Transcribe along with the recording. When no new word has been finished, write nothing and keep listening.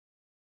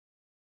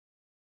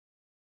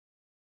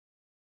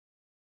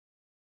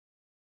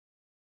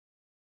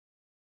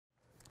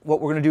what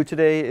we're going to do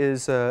today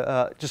is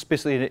just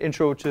basically an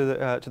intro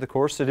to the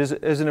course. It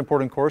is an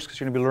important course because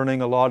you're going to be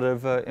learning a lot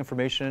of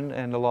information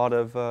and a lot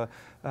of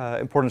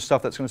important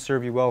stuff that's going to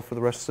serve you well for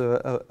the rest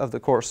of the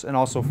course and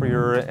also for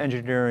your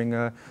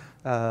engineering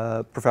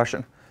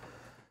profession.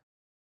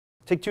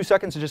 Take 2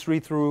 seconds to just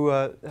read through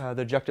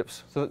the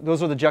objectives. So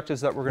those are the objectives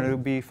that we're going to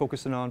be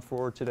focusing on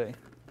for today.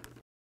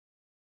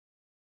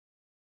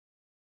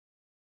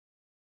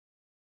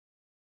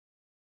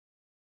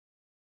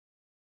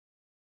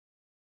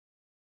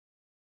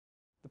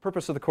 The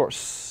purpose of the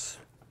course.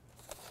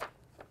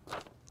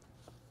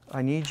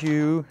 I need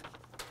you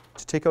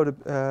to take out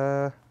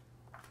a,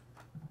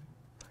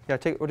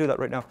 we'll do that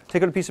right now.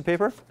 Take out a piece of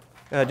paper.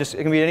 It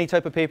can be any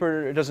type of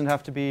paper. It doesn't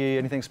have to be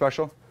anything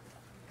special.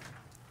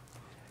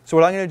 So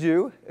what I'm going to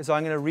do is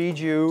I'm going to read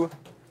you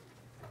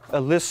a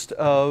list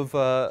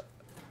of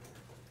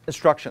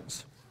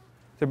instructions.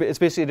 It's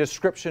basically a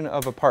description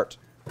of a part.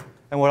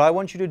 And what I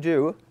want you to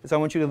do is I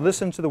want you to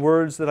listen to the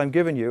words that I'm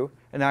giving you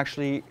and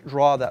actually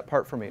draw that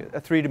part for me. A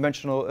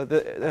three-dimensional,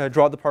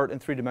 draw the part in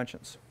 3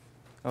 dimensions.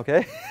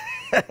 Okay?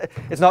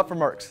 It's not for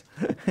marks.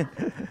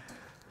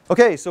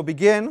 Okay, so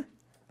begin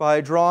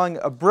by drawing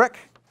a brick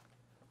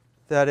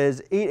that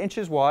is 8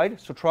 inches wide.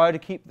 So try to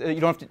keep,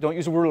 don't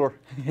use a ruler.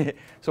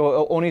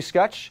 So only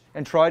sketch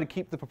and try to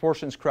keep the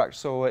proportions correct.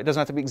 So it doesn't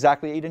have to be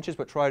exactly 8 inches,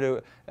 but try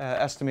to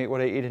estimate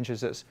what 8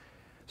 inches is.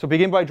 So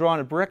begin by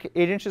drawing a brick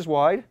 8 inches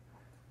wide,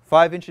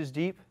 5 inches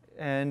deep,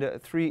 and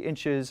 3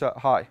 inches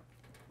high.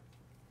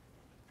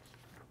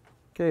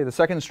 Okay, the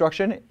second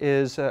instruction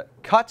is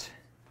cut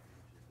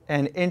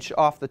an inch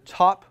off the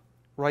top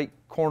right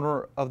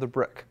corner of the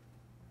brick.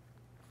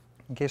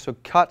 Okay, so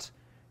cut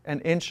an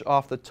inch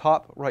off the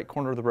top right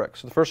corner of the brick.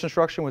 So the first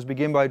instruction was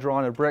begin by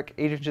drawing a brick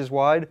 8 inches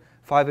wide,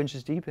 5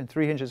 inches deep, and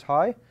 3 inches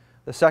high.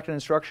 The second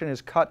instruction is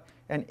cut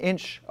an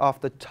inch off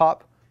the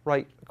top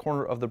right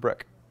corner of the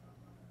brick.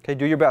 Okay,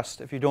 do your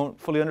best. If you don't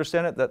fully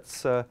understand it,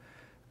 that's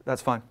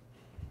fine.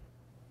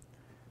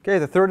 Okay,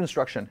 the third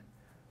instruction,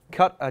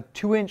 cut a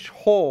 2-inch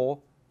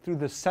hole through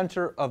the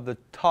center of the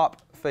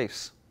top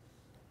face.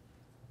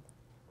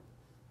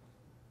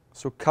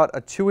 So cut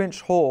a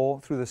 2-inch hole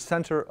through the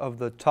center of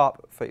the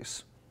top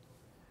face.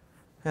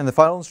 And the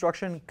final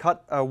instruction,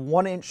 cut a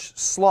 1-inch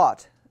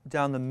slot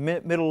down the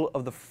middle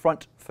of the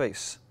front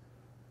face.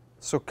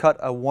 So cut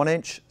a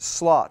 1-inch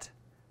slot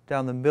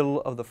down the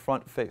middle of the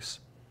front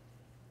face.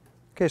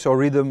 Okay, so I'll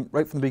read them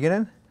right from the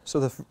beginning. So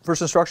the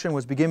first instruction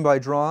was begin by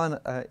drawing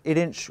an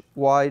 8-inch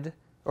wide,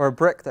 or a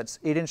brick that's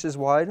 8 inches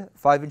wide,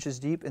 5 inches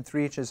deep, and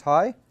 3 inches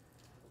high.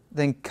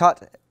 Then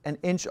cut an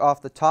inch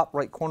off the top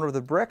right corner of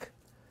the brick.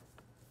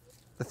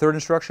 The third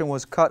instruction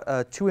was cut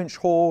a 2-inch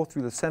hole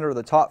through the center of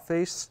the top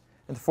face.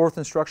 And the fourth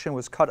instruction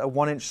was cut a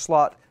 1-inch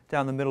slot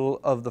down the middle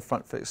of the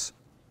front face.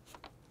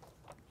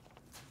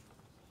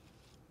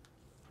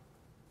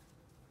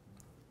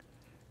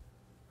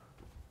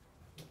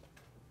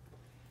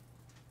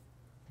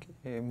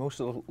 Okay, most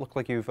of it look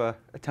like you've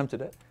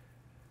attempted it.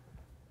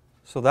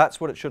 So that's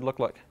what it should look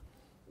like.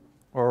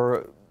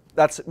 Or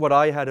that's what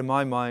I had in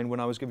my mind when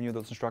I was giving you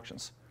those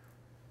instructions.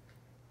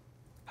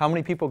 How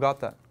many people got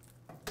that?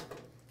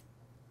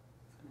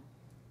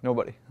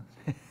 Nobody.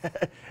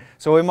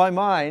 So in my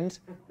mind,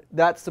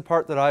 that's the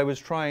part that I was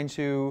trying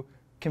to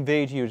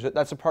convey to you.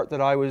 That's the part that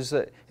I was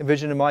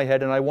envisioning in my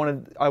head, and I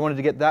wanted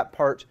to get that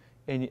part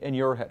in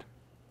your head.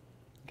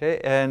 Okay,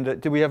 and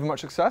did we have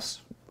much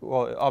success?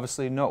 Well,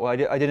 obviously no. I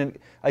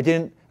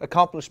didn't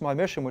accomplish my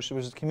mission, which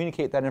was to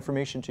communicate that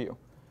information to you.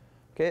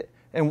 Okay,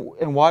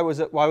 and why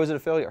was it a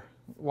failure?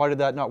 Why did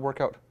that not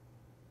work out?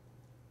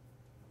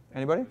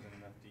 Anybody? Wasn't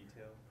enough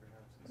detail,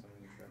 perhaps, in some of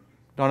the instructions.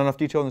 Not enough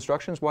detail in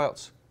instructions. Why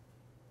else?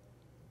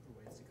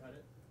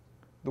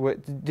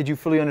 Did you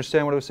fully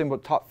understand what I was saying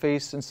about top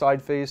face and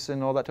side face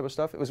and all that type of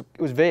stuff? It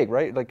was vague,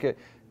 right? Like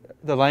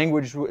the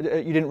language, you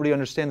didn't really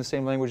understand the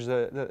same language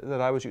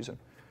that I was using.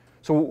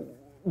 So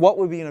what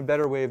would be a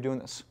better way of doing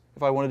this?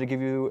 If I wanted to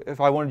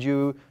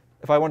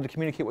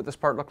communicate what this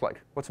part looked like,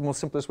 what's the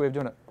most simplest way of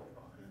doing it?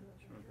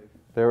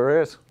 There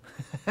it is.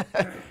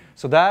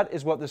 So that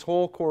is what this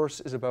whole course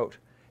is about.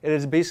 It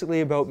is basically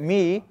about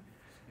me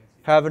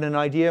having an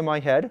idea in my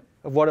head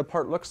of what a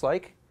part looks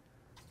like,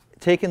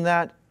 taking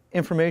that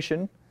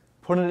information,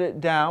 putting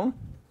it down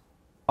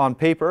on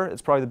paper,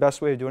 it's probably the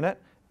best way of doing it,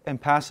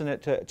 and passing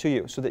it to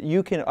you so that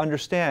you can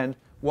understand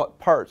what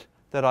part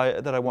that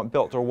I want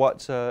built or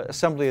what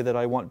assembly that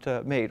I want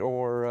made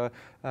or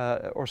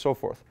so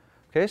forth.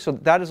 Okay, so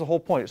that is the whole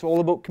point. It's all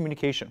about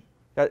communication.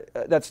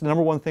 That's the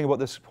number one thing about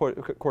this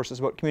course is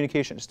about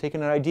communication. It's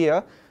taking an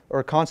idea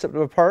or a concept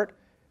of a part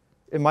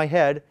in my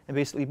head and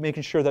basically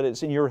making sure that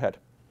it's in your head.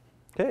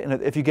 Okay, and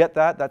if you get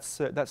that, that's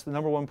the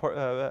number one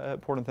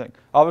important thing.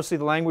 Obviously,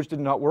 the language did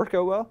not work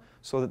out well,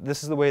 so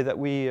this is the way that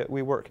we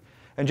work.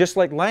 And just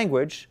like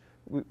language,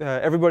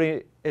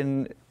 everybody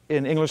in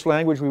English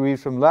language, we read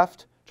from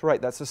left to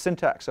right. That's the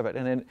syntax of it.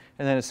 And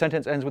then a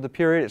sentence ends with a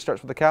period. It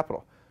starts with a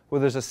capital. Well,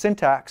 there's a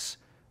syntax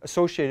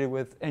associated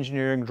with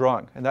engineering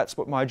drawing, and that's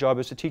what my job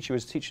is to teach you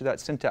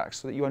that syntax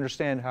so that you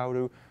understand how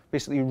to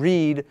basically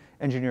read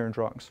engineering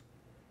drawings.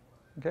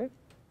 Okay?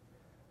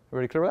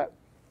 Everybody clear with that?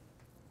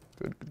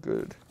 Good, good,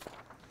 good.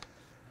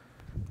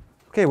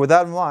 Okay, with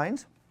that in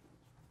mind,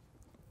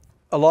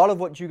 a lot of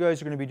what you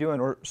guys are going to be doing,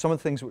 or some of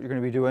the things what you're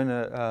going to be doing,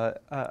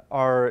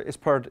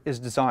 is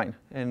design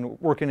and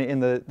working in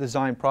the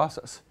design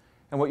process.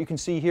 And what you can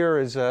see here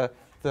is the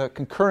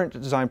concurrent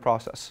design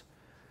process.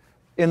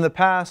 In the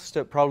past,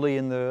 probably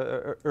in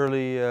the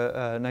early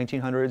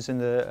 1900s, in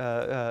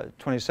the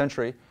 20th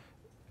century,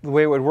 the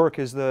way it would work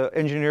is the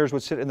engineers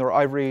would sit in their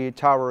ivory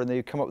tower and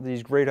they'd come up with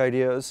these great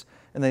ideas,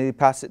 and then they'd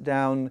pass it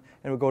down, and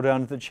it would go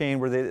down to the chain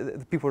where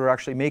the people who are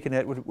actually making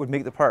it would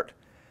make the part.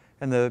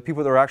 And the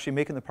people that were actually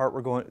making the part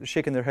were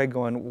shaking their head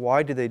going,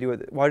 why did they do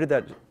it? Why did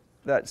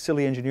that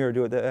silly engineer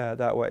do it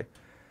that way?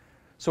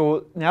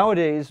 So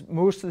nowadays,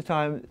 most of the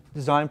time,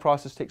 design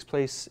process takes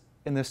place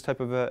in this type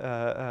of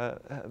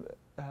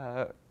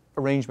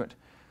arrangement.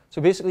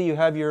 So basically, you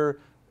have your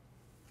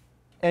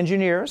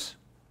engineers,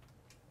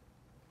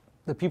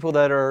 the people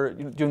that are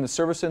doing the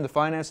servicing, the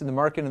financing, the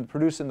marketing, the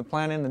producing, the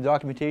planning, the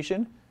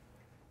documentation,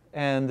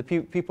 and the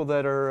people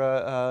that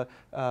are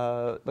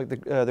like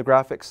the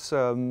graphics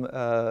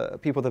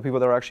people, the people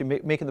that are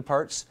actually making the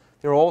parts.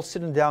 They're all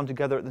sitting down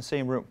together in the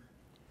same room,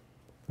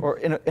 or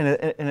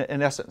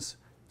in essence.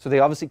 So they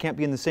obviously can't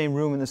be in the same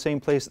room in the same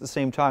place at the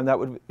same time. That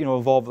would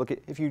involve,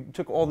 like, if you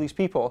took all these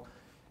people,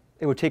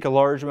 it would take a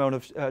large amount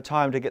of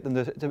time to get them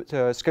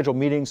to schedule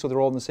meetings so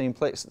they're all in the same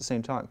place at the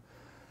same time.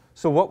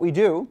 So what we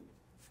do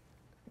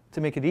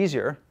to make it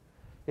easier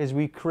is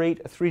we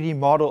create a 3D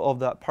model of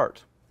that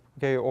part.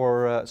 Okay,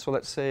 or so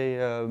let's say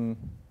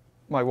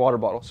my water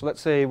bottle. So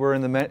let's say we're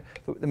in the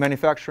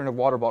manufacturing of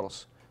water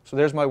bottles. So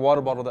there's my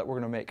water bottle that we're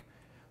going to make.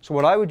 So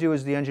what I would do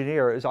as the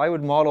engineer is I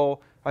would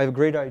model, I have a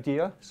great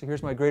idea. So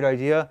here's my great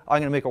idea.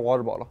 I'm going to make a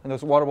water bottle. And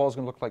this water bottle is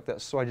going to look like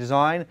this. So I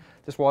design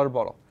this water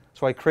bottle.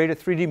 So I create a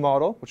 3D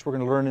model, which we're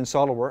going to learn in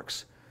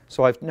SOLIDWORKS.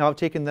 So I've now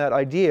taken that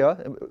idea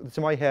that's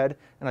in my head,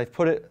 and I've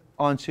put it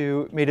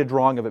made a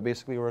drawing of it,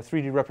 basically, or a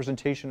 3D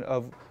representation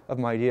of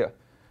my idea.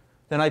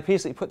 Then I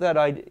basically put that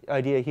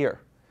idea here.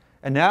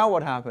 And now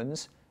what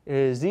happens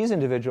is these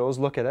individuals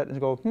look at it and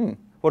go,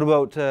 what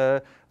about,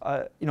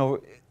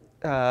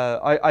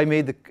 I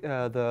made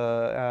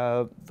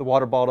the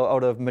water bottle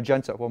out of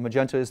magenta. Well,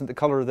 magenta isn't the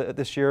color that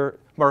this year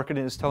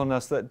marketing is telling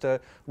us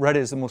that red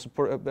is the most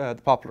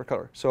popular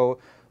color. So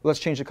let's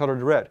change the color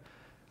to red.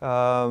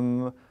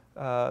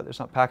 There's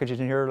not packaging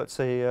in here. Let's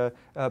say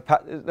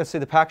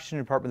the packaging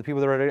department, the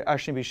people that are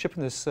actually be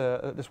shipping this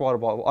water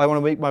bottle. I want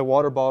to make my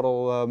water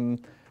bottle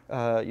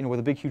with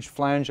a big huge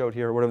flange out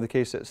here, or whatever the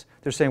case is.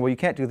 They're saying, well, you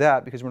can't do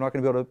that because we're not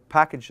going to be able to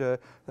package the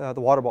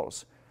water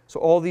bottles. So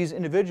all these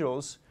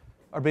individuals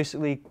are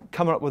basically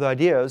coming up with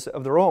ideas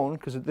of their own,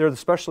 because they're the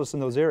specialists in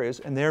those areas,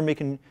 and they're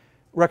making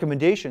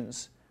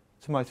recommendations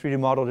to my 3D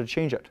model to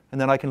change it. And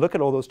then I can look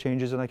at all those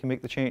changes and I can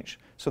make the change.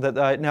 So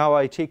that now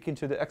I take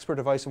into the expert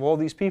advice of all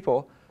these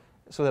people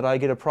so that I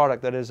get a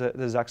product that is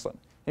excellent.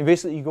 And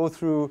basically you go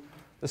through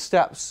the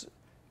steps,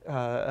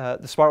 the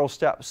spiral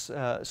steps,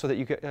 so that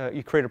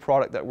you create a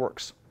product that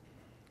works.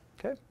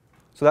 Okay?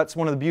 So that's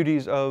one of the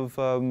beauties of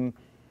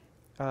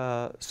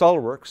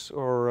SOLIDWORKS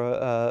or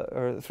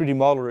 3D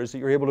Modeler, is that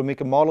you're able to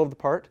make a model of the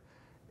part,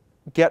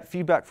 get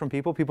feedback from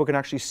people. People can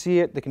actually see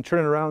it. They can turn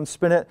it around,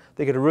 spin it.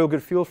 They get a real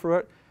good feel for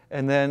it.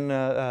 And then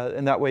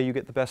in that way you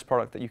get the best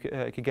product that you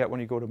could get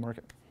when you go to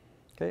market.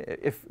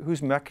 Okay?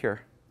 Who's mech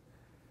here?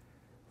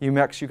 You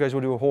mechs, you guys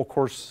will do a whole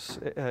course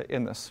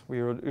in this.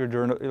 You'll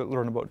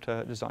learn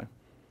about design.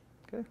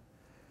 Okay?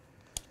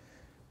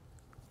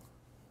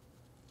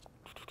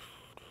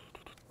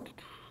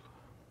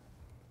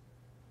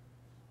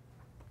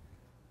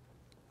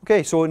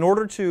 Okay, so in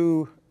order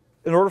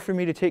for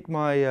me to take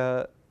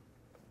my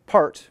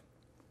part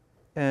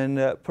and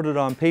put it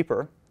on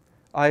paper,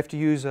 I have to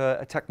use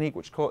a technique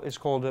which is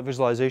called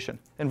visualization,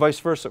 and vice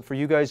versa. For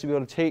you guys to be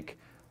able to take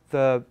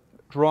the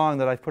drawing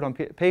that I've put on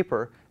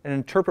paper and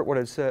interpret what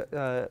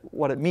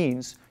it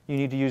means, you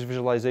need to use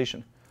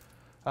visualization.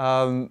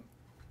 The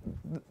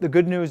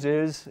good news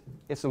is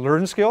it's a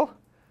learned skill.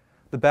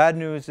 The bad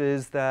news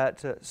is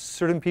that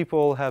certain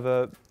people have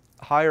a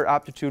higher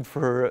aptitude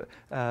for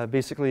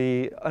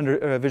basically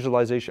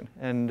visualization.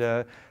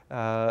 And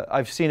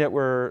I've seen it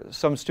where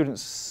some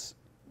students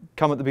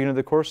come at the beginning of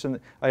the course and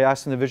I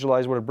ask them to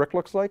visualize what a brick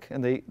looks like,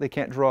 and they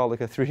can't draw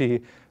like a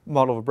 3D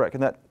model of a brick,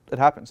 and that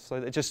happens. So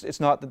it's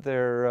not that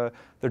they're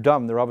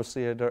dumb. They're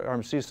obviously at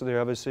RMC, so they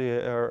obviously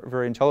are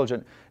very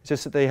intelligent. It's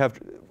just that they have,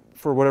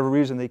 for whatever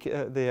reason, they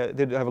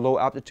have a low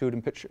aptitude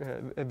in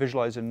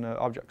visualizing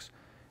objects.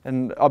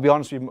 And I'll be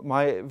honest with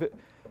you,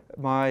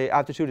 my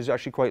aptitude is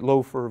actually quite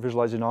low for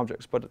visualizing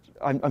objects, but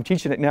I'm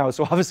teaching it now,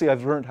 so obviously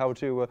I've learned how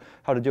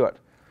to do it.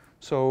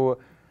 So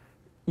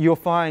you'll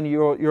find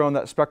you're on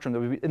that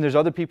spectrum, and there's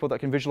other people that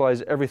can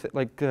visualize everything.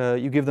 Like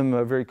you give them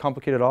a very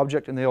complicated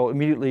object, and they'll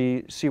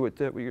immediately see what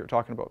you're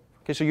talking about.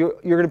 Okay, so you're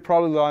going to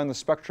probably lie on the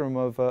spectrum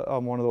of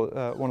one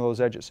of those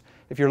edges.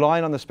 If you're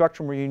lying on the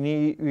spectrum where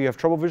you have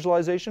trouble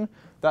visualization,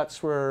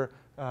 that's where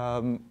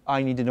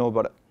I need to know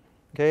about it.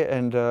 Okay,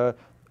 and I'm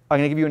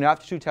going to give you an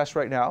aptitude test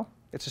right now.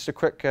 It's just a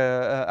quick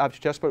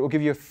aptitude test, but it will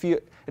give you a feel.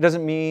 It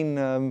doesn't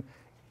mean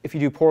if you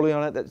do poorly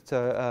on it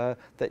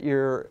that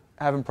you're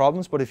having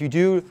problems. But if you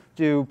do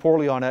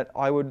poorly on it,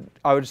 I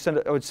would send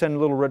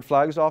little red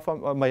flags off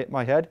on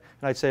my head,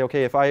 and I'd say,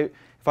 okay, if I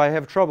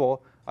have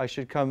trouble, I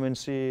should come and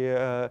see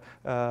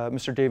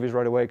Mr. Davies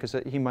right away, because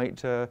he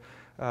might he'll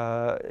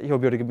be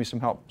able to give me some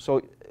help.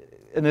 So,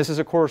 and this is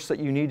a course that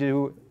you need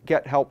to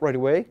get help right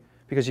away,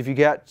 because if you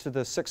get to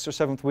the 6th or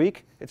 7th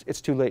week,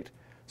 it's too late.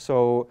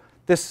 So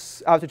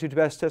this aptitude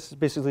test is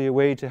basically a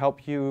way to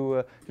help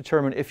you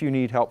determine if you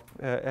need help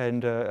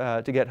and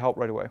to get help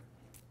right away.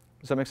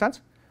 Does that make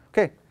sense?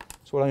 Okay,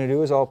 so what I'm going to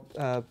do is I'll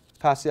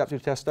pass the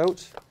aptitude test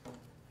out,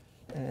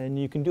 and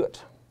you can do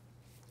it.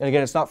 And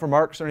again, it's not for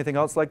marks or anything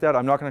else like that.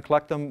 I'm not going to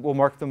collect them. We'll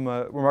mark them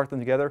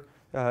together.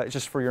 It's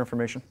just for your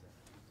information.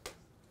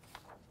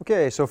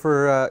 Okay, so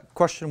for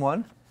question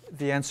 1,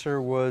 the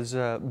answer was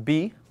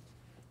B.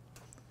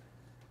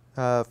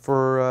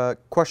 For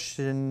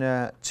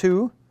question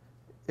 2,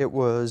 it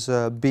was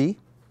B.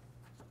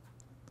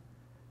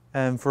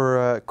 And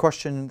for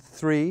question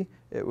 3,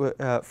 it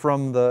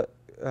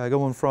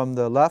going from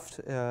the left,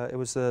 it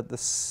was the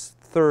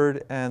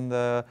 3rd and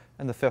the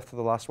 5th of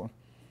the last one.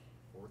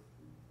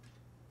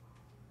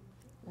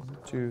 1,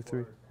 2,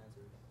 3.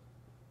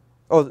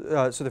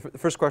 Oh, so the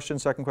first question,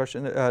 second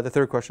question, the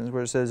third question is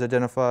where it says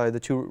identify the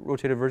 2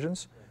 rotated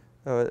versions.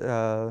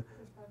 Yeah,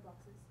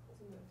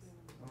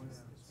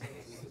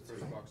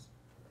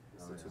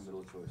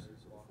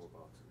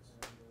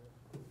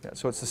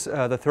 so it's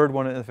the 3rd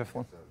one and the 5th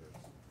one.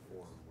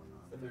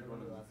 The 3rd one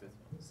and the 5th.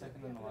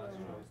 Second and the last choice,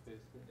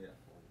 basically. Yeah.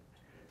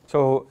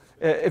 So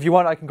if you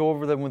want, I can go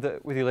over them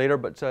with you later.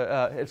 But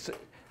it's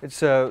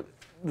the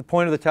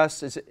point of the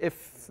test is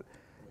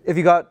if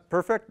you got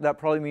perfect, that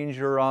probably means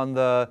you're on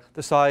the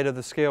side of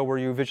the scale where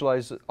you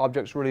visualize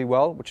objects really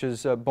well, which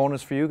is a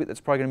bonus for you.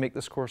 It's probably going to make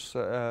this course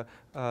a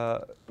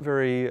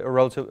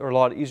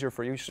lot easier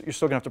for you. You're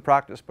still going to have to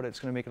practice, but it's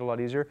going to make it a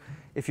lot easier.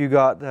 If you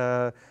got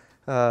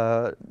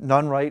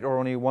none right or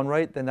only 1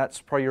 right, then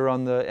that's probably you're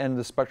on the end of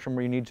the spectrum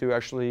where you need to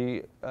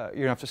actually you're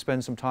going to have to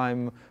spend some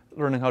time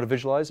learning how to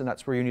visualize, and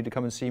that's where you need to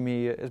come and see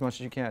me as much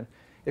as you can.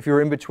 If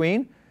you're in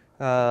between,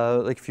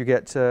 like if you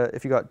got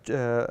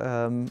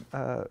and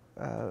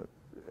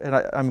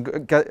I'm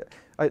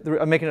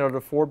making it out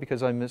of 4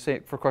 because I'm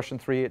saying for question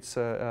 3 it's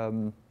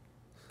I'm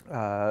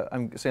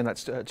saying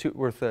that's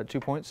worth 2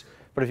 points.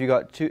 But if you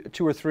got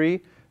 2 or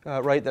 3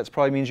 right, that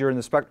probably means you're in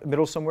the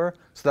middle somewhere.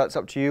 So that's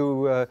up to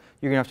you. You're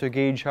gonna have to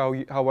gauge how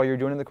well you're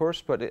doing in the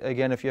course. But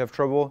again, if you have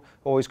trouble,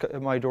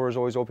 my door is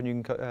always open.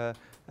 You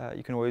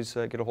can always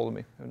get a hold of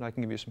me, and I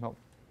can give you some help.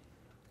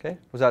 Okay,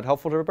 was that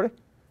helpful to everybody?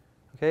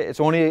 Okay, it's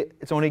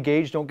only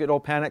gauge. Don't get all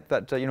panicked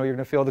that you're going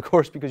to fail the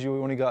course because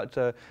you only got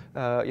 1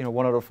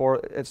 out of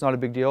 4. It's not a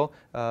big deal.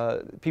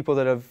 People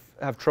that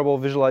have trouble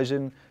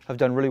visualizing have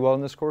done really well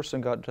in this course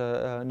and got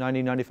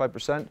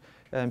 90-95%,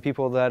 and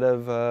people that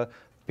have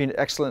been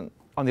excellent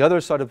on the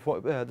other side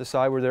of the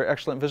side where they're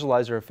excellent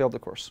visualizer have failed the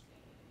course.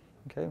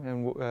 Okay,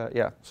 and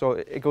yeah, so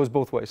it goes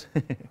both ways.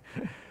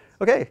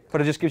 Okay, but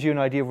it just gives you an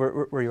idea of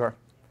where you are.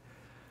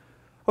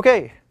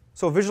 Okay.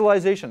 So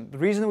visualization. The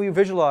reason that we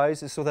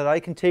visualize is so that I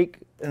can take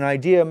an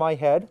idea in my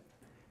head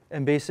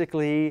and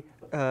basically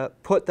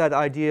put that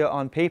idea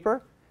on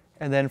paper,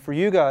 and then for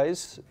you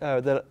guys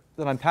that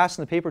I'm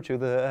passing the paper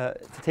to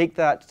take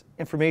that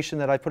information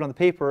that I put on the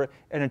paper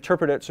and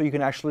interpret it so you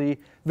can actually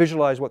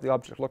visualize what the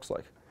object looks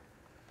like.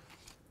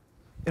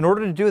 In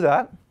order to do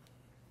that,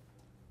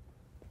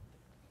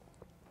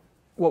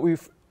 what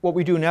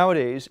we do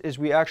nowadays is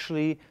we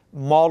actually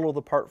model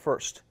the part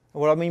first. And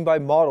what I mean by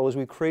model is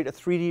we create a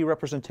 3D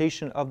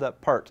representation of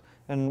that part,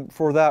 and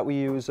for that we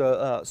use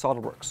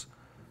SolidWorks.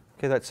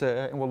 Okay, that's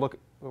and we'll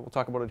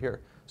talk about it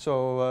here.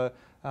 So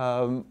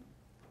and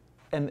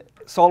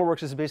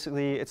SolidWorks is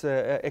basically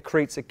it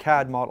creates a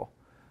CAD model.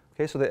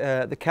 Okay, so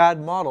the CAD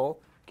model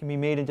can be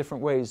made in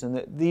different ways,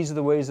 and these are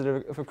the ways that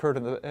have occurred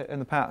in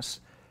the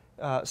past.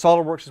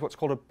 SolidWorks is what's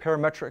called a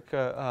parametric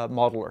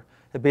modeler.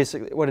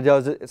 What it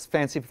does, it's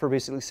fancy for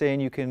basically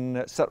saying you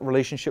can set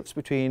relationships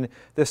between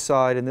this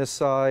side and this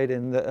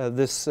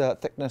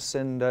thickness,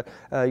 and you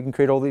can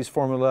create all these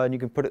formula, and you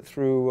can put it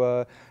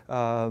through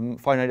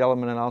finite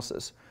element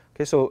analysis.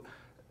 Okay, so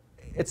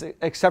it's an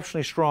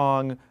exceptionally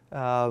strong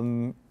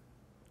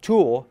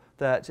tool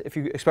that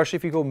especially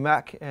if you go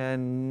Mac,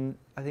 and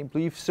I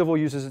believe Civil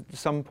uses it at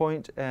some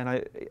point,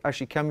 and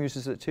actually Chem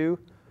uses it too.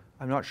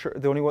 I'm not sure.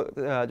 The only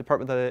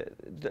department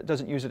that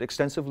doesn't use it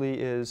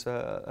extensively is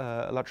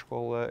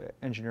electrical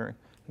engineering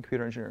and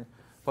computer engineering.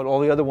 But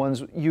all the other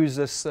ones use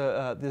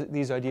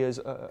these ideas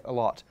a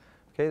lot.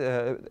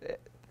 Okay,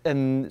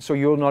 and so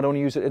you'll not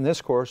only use it in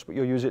this course, but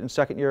you'll use it in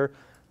 2nd year,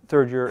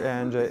 3rd year,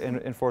 and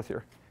in 4th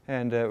year.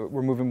 And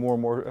we're moving more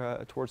and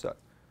more towards that.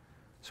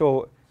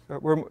 So,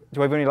 do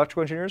I have any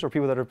electrical engineers or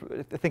people that are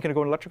thinking of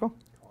going electrical?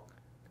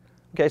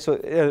 Okay, so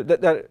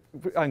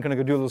I'm going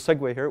to do a little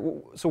segue here.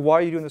 So why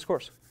are you doing this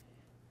course?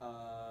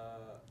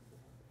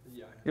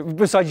 Yeah.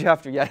 Besides, you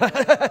have to, yeah.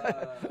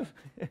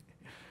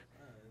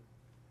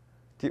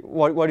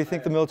 Why do you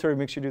think the military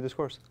makes you do this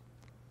course?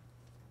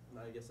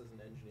 I guess as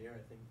an engineer,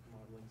 I think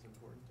modeling is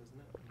important, isn't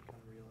it? And kind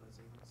of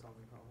realizing,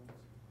 solving problems.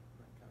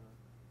 That kind of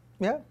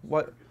Yeah.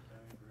 What?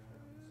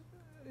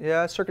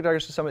 Yeah, circuit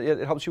diagrams to some. It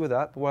helps you with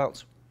that. But what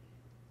else?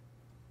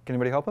 Can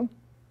anybody help him?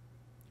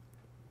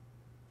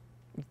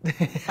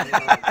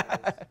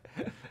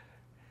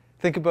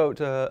 Think about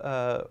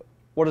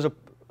what is a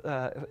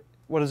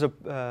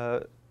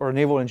or a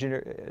naval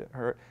engineer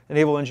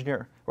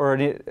or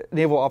a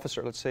naval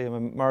officer. Let's say I'm a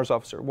Mars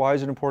officer. Why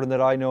is it important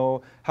that I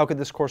know? How could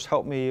this course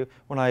help me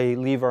when I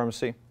leave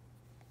RMC?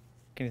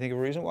 Can you think of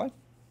a reason why?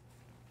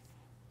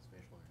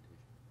 Spatial orientation.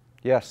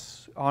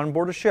 Yes, on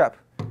board a ship,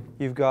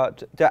 you've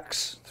got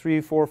decks,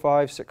 3, 4,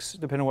 5, 6,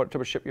 depending on what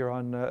type of ship you're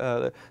on.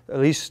 At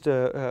least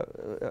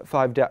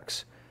 5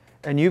 decks.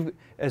 And you,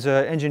 as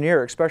an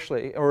engineer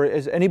especially, or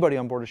as anybody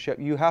on board a ship,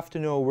 you have to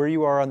know where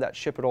you are on that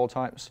ship at all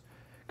times.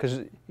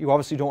 Because you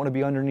obviously don't want to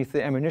be underneath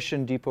the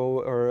ammunition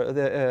depot or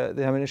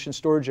the ammunition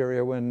storage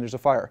area when there's a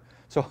fire.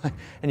 So,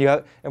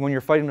 and when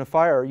you're fighting a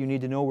fire, you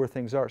need to know where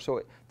things are.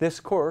 So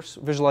this course,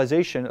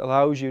 visualization,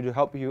 allows you to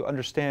help you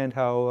understand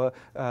how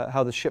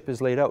the ship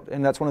is laid out.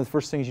 And that's one of the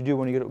first things you do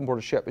when you get on board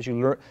a ship is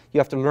you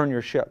have to learn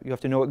your ship. You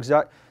have to know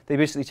exact. They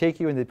basically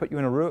take you and they put you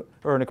in a room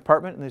or in a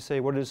compartment and they say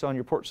what is on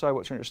your port side,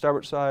 what's on your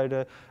starboard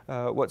side,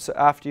 what's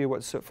after you,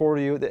 what's forward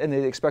of you, and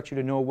they expect you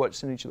to know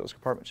what's in each of those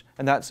compartments.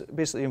 And that's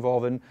basically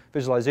involved in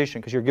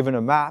visualization because you're given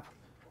a map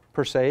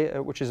per se,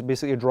 which is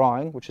basically a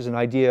drawing, which is an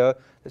idea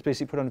that's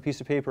basically put on a piece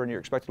of paper and you're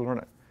expected to learn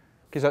it.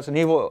 Because that's a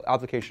naval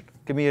application.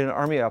 Give me an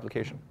army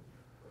application.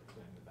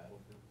 Representing the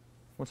battlefield.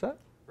 What's that?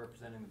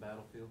 Representing the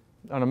battlefield.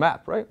 On a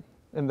map, right?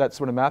 And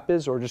that's what a map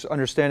is, or just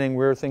understanding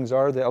where things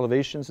are, the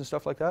elevations and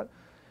stuff like that.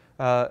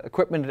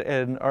 Equipment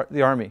in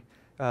the Army.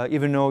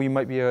 Even though you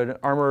might be an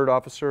armored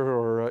officer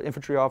or an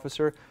infantry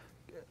officer,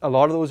 a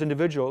lot of those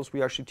individuals,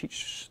 we actually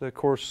teach the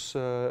course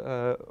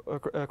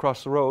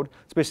across the road.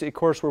 It's basically a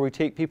course where we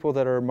take people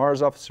that are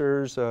Mars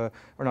officers, or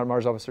not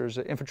Mars officers,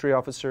 infantry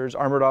officers,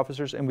 armored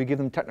officers, and we give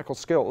them technical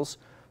skills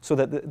so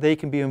that they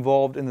can be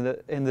involved in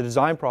the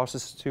design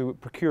process to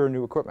procure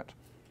new equipment.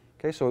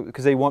 Okay, so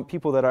because they want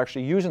people that are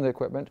actually using the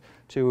equipment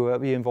to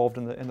be involved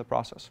in the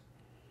process.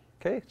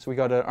 Okay, so we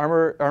got an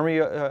Army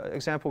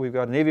example, we've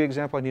got a Navy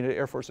example, I need an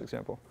Air Force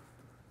example.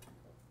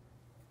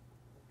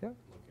 Yeah.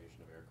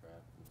 Location of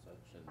aircraft and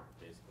such, and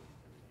basically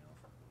everything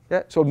else.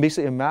 Yeah. So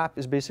basically, a map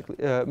is basically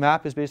Three-dimensional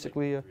map.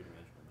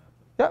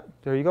 yeah.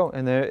 There you go,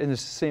 and the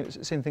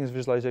same thing as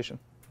visualization.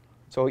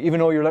 So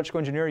even though you're an electrical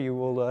engineer, you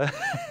will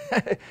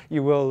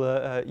you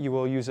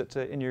will use it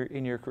in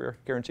your career,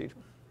 guaranteed.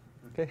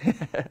 Okay.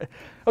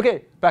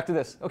 Okay. Back to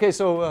this. Okay.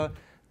 So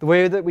the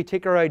way that we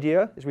take our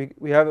idea is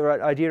we have our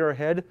idea in our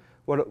head.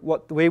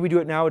 The way we do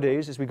it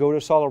nowadays is we go to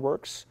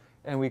SolidWorks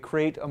and we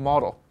create a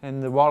model.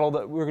 And the model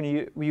that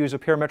we use a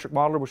parametric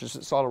modeler, which is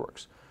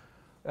SolidWorks.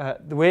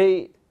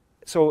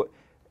 So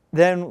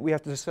then we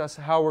have to discuss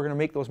how we're going to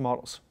make those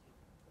models.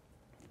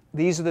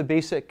 These are the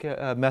basic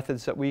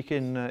methods that we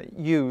can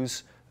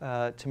use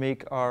to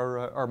make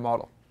our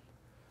model.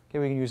 Okay,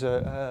 we can use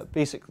a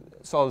basic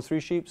solid 3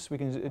 shapes. We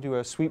can do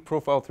a sweep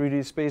profile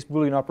 3D space,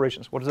 Boolean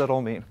operations. What does that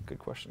all mean? Good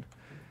question.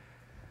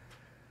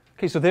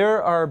 Okay, so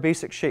there are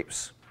basic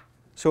shapes.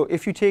 So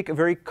if you take a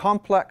very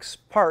complex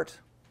part,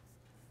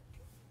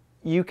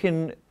 you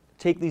can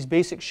take these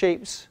basic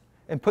shapes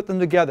and put them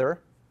together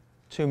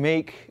to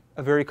make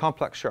a very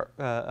complex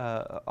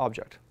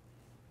object.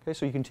 Okay,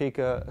 so you can take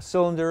a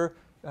cylinder,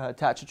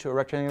 attach it to a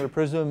rectangular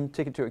prism,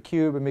 take it to a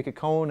cube and make a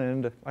cone,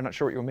 and I'm not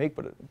sure what you'll make,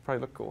 but it'll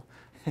probably look cool.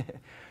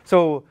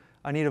 So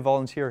I need a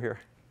volunteer here.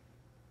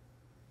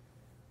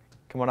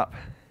 Come on up.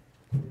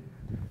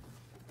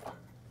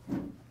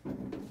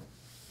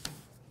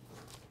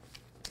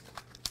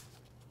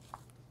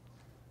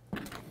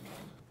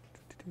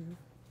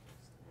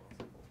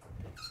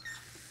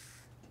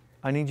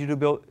 I need you to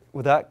build,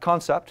 with that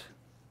concept,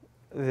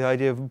 the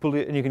idea of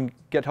Boolean, and you can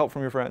get help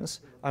from your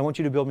friends, I want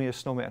you to build me a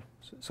snowman.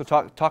 So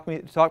talk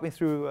me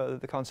through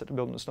the concept of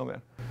building a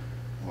snowman.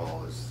 Well,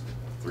 there's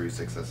 3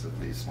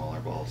 successively smaller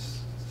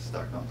balls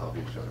stacked on top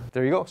of each other.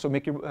 There you go. So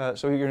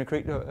so you're going to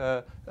create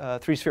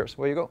 3 spheres.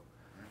 Away you go.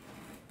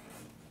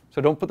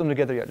 So don't put them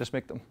together yet. Just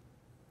make them.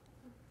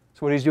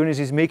 So what he's doing is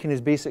he's making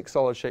his basic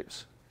solid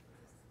shapes.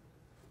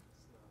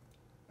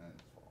 And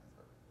it's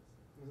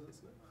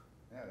falling apart.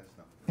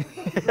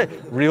 Yeah,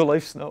 it's snow. Real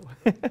life snow.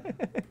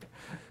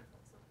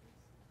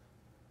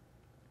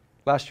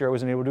 Last year I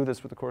wasn't able to do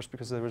this with the course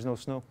because there was no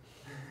snow.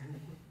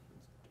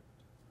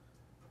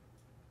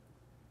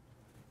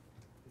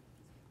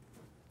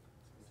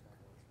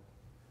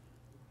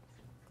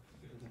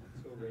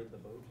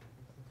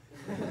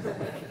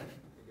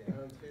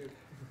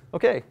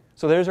 Okay,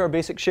 so there's our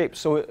basic shapes.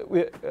 So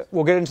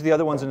we'll get into the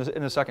other ones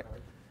in a second.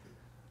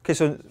 Okay,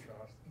 so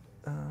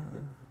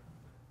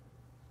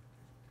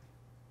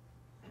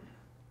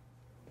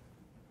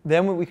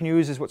then what we can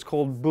use is what's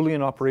called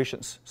Boolean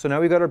operations. So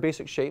now we've got our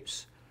basic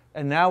shapes,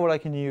 and now what I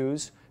can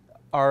use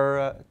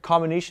are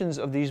combinations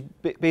of these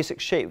basic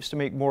shapes to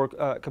make more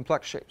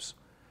complex shapes.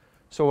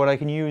 So what I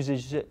can use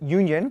is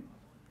union,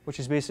 which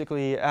is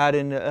basically add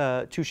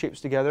in two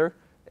shapes together,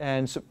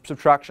 and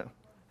subtraction.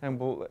 And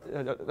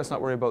let's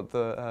not worry about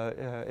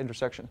the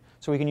intersection.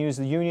 So we can use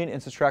the union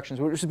and subtraction,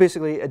 which is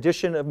basically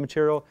addition of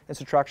material and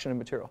subtraction of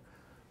material.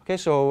 Okay,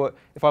 so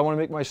if I want to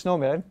make my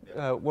snowman,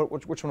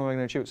 which one am I going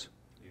to choose?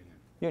 Union.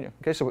 Union.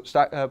 Okay, so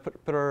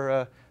put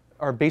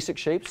our basic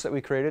shapes that we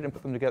created and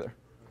put them together.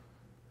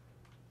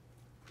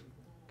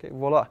 Okay,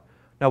 voila.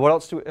 Now what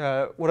else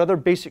what other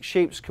basic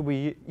shapes could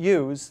we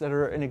use that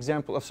are an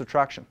example of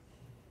subtraction?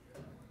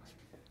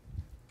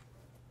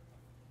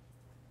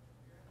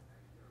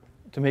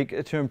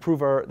 To improve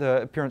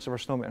the appearance of our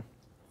snowman.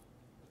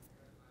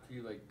 Could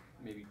you like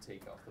maybe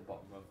take off the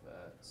bottom of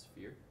a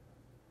sphere,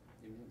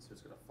 so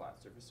it's got a flat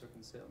surface so it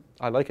can sail?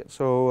 I like it.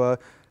 So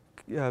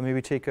maybe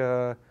take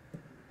a.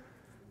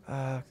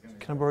 Can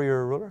I borrow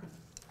your ruler?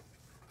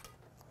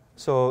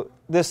 So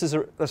this is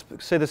let's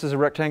say this is a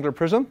rectangular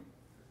prism,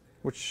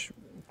 which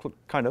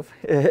kind of.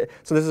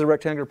 So this is a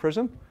rectangular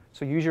prism.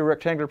 So use your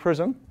rectangular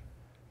prism,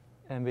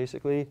 and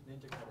basically.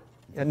 Ninja cut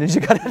it. Yeah, ninja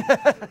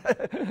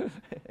cut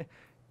it.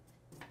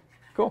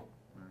 Cool.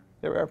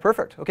 There we are.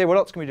 Perfect. Okay, what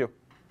else can we do?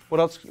 What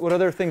else? What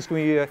other things can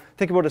we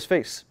think about his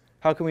face?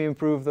 How can we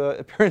improve the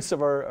appearance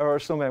of our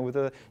snowman with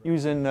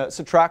using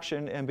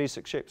subtraction and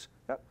basic shapes?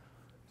 Yeah.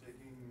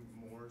 Taking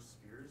more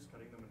spheres,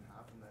 cutting them in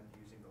half, and then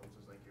using those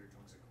as like your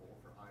chunks of coal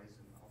for eyes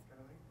and mouth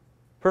kind of thing?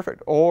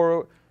 Perfect.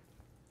 Or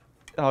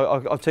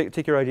I'll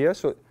take your idea.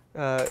 So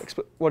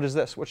what is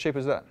this? What shape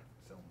is that?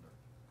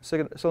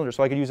 Cylinder.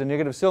 So I could use a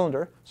negative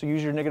cylinder. So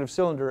use your negative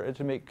cylinder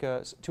to make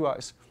two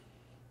eyes.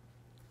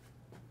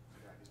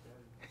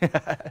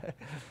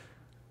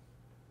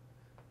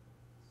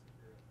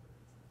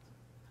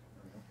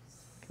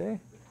 Okay.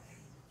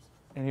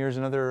 And here's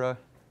another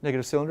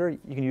negative cylinder.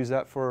 You can use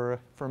that for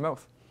a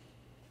mouth.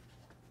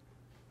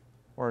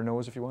 Or a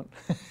nose if you want.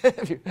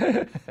 Starting to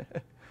crack.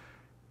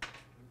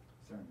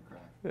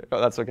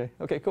 Oh, that's okay.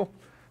 Okay, cool.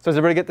 So does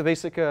everybody get the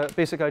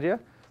basic idea?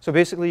 So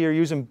basically you're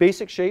using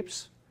basic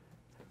shapes.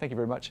 Thank you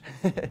very much.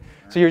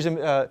 So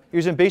you're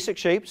using basic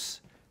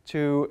shapes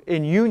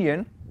in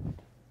union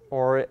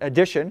or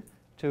addition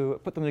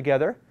to put them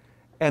together.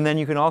 And then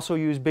you can also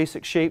use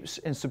basic shapes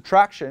in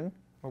subtraction,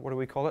 or what do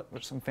we call it?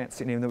 There's some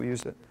fancy name that we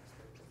used it.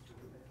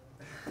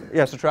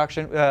 Yeah,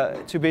 subtraction,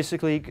 to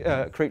basically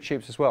create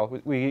shapes as well.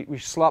 We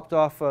slopped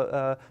off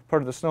part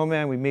of the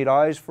snowman, we made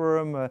eyes for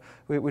him,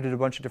 we did a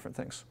bunch of different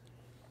things.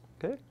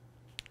 Okay?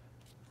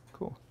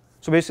 Cool.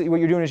 So basically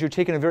what you're doing is you're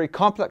taking a very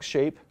complex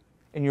shape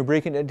and you're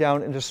breaking it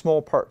down into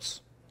small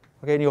parts.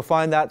 Okay, and you'll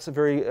find that's a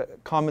very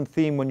common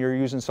theme when you're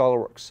using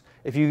SOLIDWORKS.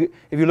 If you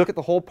look at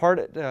the whole part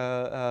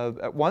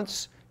at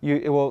once,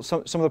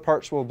 some of the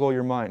parts will blow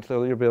your mind.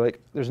 So you'll be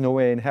like, there's no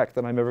way in heck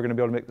that I'm ever going to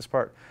be able to make this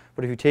part.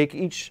 But if you take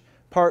each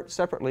part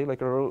separately,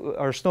 like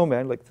our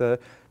snowman, like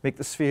make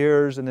the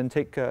spheres and then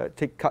take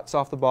cuts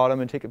off the bottom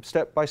and take it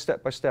step by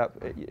step by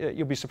step,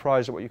 you'll be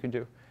surprised at what you can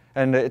do.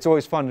 And it's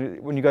always fun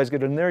when you guys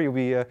get in there. You'll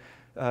be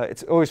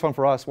it's always fun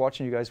for us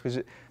watching you guys because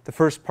the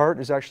first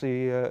part is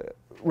actually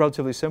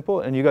relatively simple,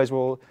 and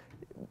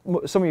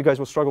some of you guys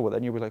will struggle with it,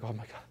 and you'll be like, oh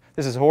my god,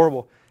 this is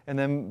horrible. And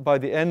then by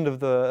the end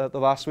of the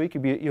last week,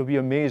 you'll be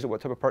amazed at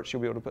what type of parts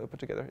you'll be able to put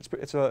together.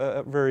 It's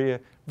a very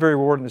very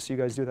rewarding to see you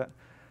guys do that.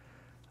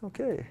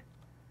 Okay.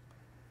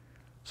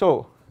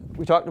 So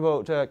we talked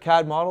about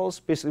CAD models.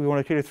 Basically, we want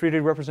to create a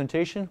 3D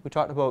representation. We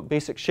talked about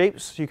basic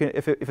shapes. So you can,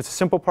 if it's a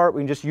simple part,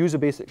 we can just use a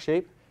basic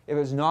shape. If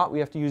it's not, we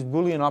have to use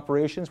Boolean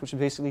operations, which is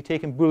basically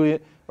taking Boolean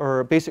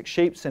or basic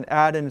shapes and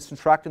adding and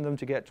subtracting them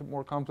to get to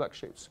more complex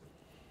shapes.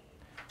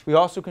 We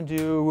also can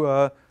do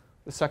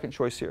the second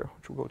choice here,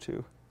 which we'll go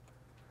to.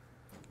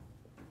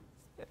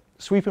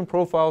 Sweeping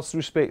profiles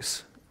through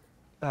space.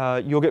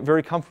 You'll get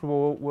very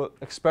comfortable,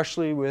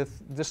 especially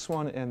with this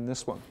one and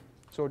this one.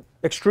 So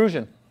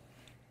extrusion.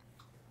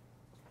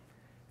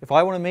 If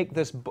I want to make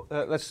this,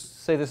 let's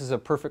say this is a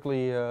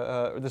perfectly,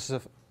 this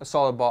is a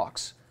solid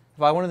box.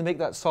 If I wanted to make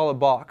that solid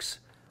box,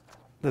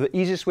 the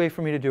easiest way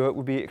for me to do it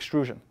would be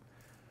extrusion.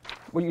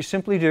 What you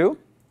simply do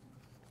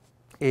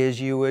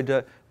is you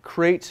would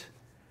create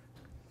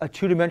a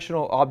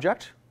two-dimensional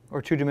object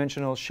or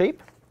two-dimensional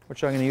shape,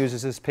 which I'm going to use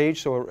as this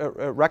page, so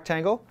a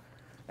rectangle,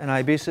 and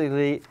I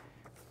basically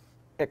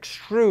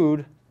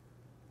extrude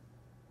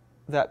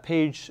that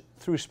page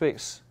through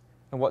space.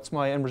 And what's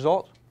my end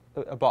result?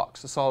 A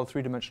box, a solid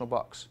three-dimensional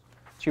box.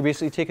 So you're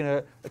basically taking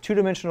a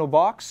two-dimensional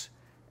box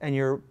and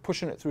you're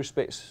pushing it through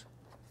space.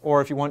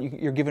 Or if you want,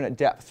 you're giving it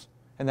depth.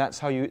 And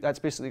that's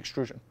basically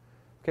extrusion.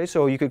 Okay,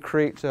 so you could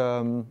create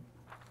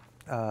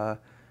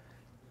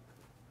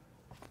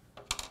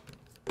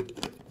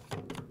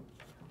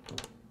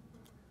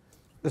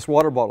this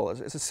water bottle.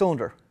 It's a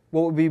cylinder.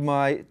 What would be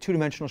my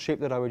two-dimensional shape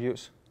that I would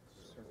use?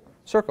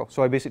 Circle.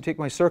 So I basically take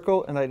my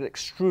circle and I'd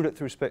extrude it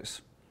through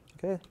space.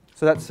 Okay,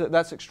 so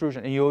that's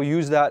extrusion, and you'll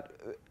use that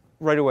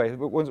right away.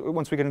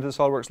 Once we get into the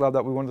SOLIDWORKS lab,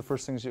 that will be one of the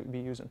first things you'll be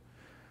using.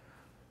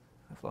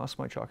 I've lost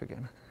my chalk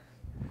again.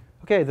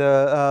 Okay,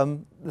 the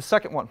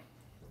second one,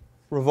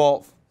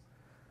 revolve.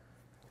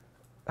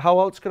 How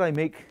else could I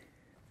make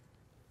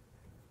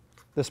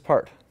this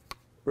part?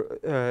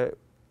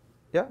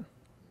 Yeah?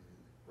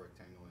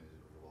 Rectangle is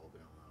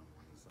revolving around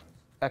one of the sides.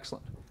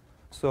 Excellent.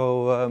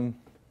 So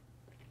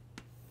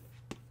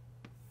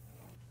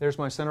there's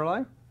my center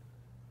line.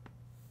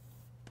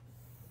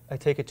 I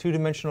take a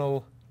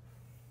two-dimensional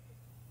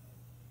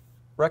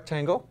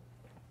rectangle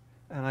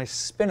and I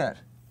spin it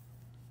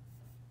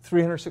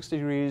 360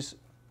 degrees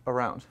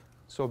around.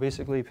 So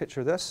basically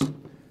picture this.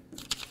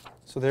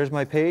 So there's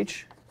my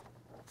page.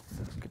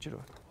 I'll get you to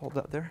hold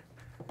that there.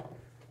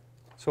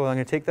 So I'm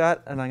going to take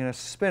that and I'm going to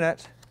spin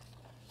it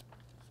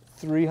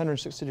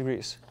 360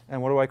 degrees.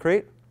 And what do I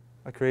create?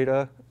 I create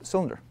a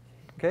cylinder.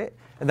 Okay?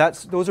 And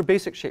those are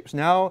basic shapes.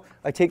 Now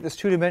I take this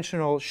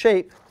two-dimensional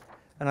shape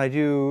and I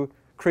do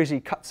crazy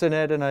cuts in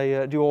it and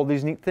I do all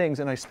these neat things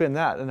and I spin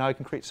that and now I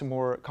can create some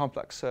more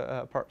complex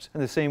parts.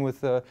 And the same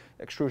with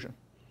extrusion.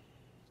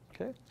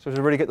 Okay? So does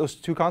everybody get those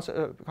two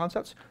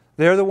concepts?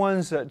 They're the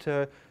ones that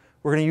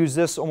we're going to use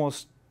this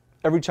almost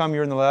every time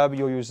you're in the lab.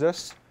 You'll use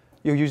this.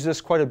 You'll use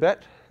this quite a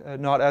bit,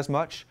 not as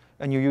much,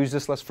 and you use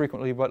this less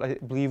frequently, but I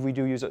believe we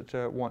do use it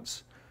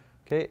once.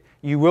 Okay?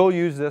 You will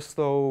use this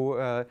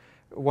though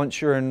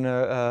once you're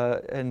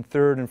in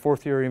third and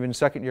fourth year, or even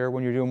second year,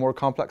 when you're doing more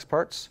complex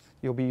parts.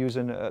 You'll be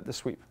using the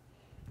sweep.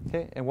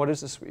 Okay, and what is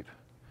the sweep?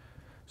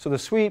 So the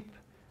sweep,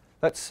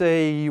 let's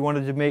say you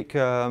wanted to make,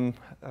 I'm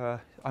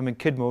in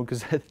kid mode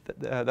because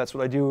that's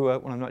what I do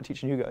when I'm not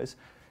teaching you guys.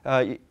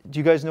 Do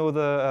you guys know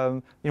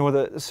the,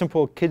 the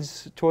simple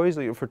kids toys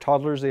for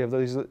toddlers? They have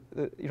these,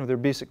 they're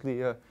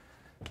basically a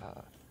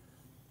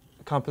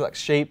complex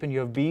shape and you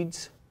have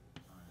beads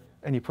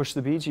and you push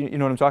the beads. You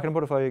know what I'm talking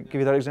about if I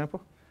give you that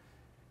example?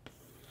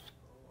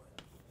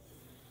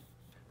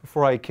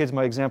 Before I had kids,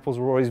 my examples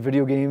were always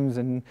video games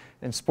and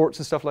sports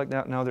and stuff like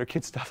that. Now they're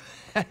kid stuff.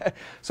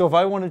 So if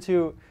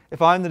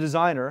I'm the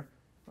designer,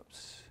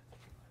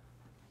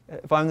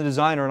 if I'm the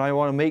designer and I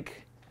want to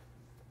make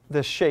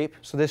this shape,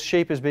 so this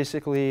shape is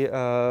basically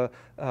a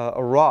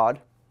rod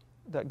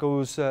that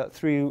goes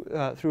through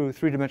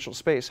three-dimensional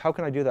space. How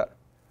can I do that?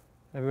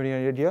 Everybody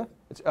any idea?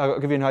 I'll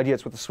give you an idea.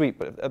 It's with the sweep,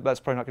 but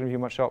that's probably not going to give you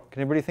much help.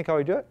 Can anybody think how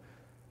I do it?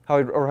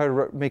 How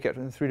to make it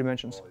in 3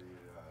 dimensions? Well, you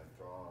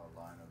draw a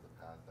line of the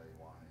path that you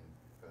want and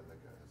put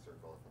like a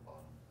circle at the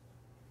bottom and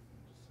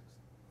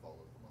just follow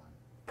the line.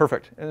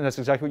 Perfect, and that's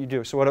exactly what you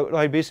do. So what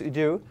I basically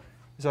do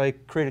is I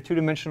create a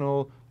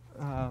two-dimensional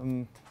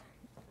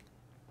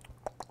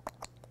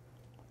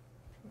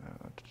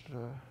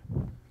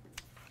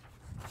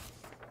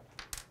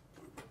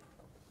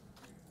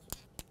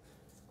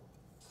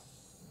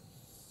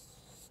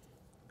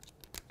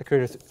I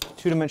create a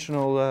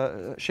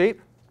two-dimensional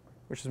shape,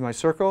 which is my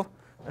circle,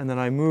 and then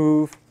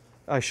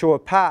I show a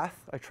path.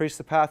 I trace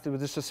the path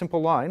with just a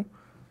simple line.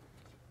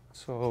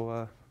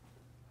 So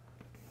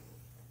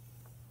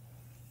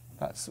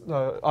that's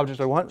the object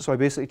I want. So I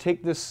basically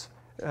take this,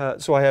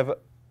 so I have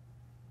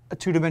a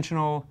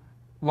two-dimensional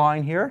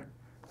line here.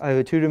 I have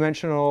a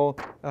two-dimensional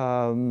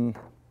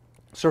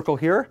circle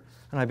here,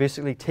 and I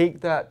basically take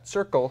that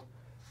circle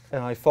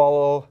and I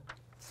follow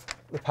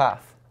the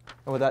path.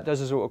 And what that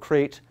does is it will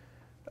create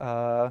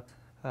a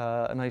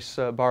nice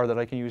bar that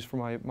I can use for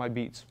my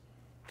beads.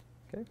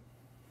 Okay?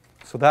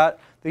 So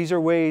these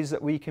are ways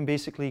that we can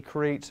basically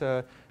create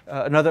this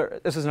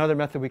is another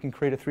method we can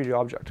create a 3D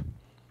object.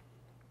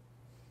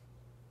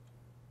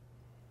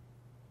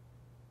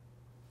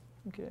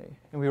 Okay,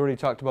 and we already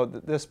talked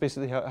about this,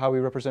 basically how we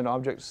represent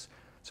objects.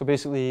 So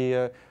basically,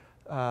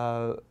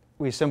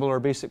 we assemble our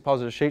basic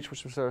positive shapes,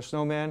 which is our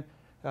snowman.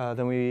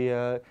 Then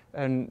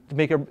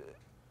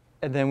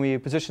we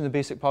position the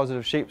basic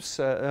positive shapes,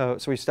 so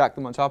we stack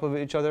them on top of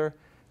each other.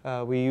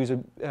 We use a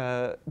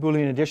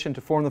Boolean addition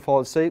to form the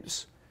followed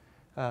shapes.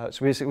 So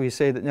basically, we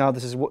say that now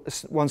this is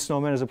one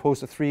snowman as opposed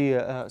to 3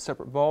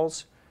 separate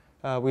balls.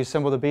 We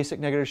assemble the basic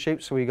negative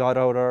shape, so we got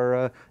out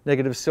our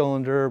negative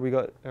cylinder, we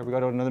got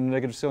out another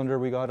negative cylinder,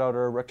 we got out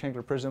our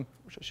rectangular prism,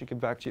 which I should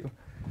give back to you.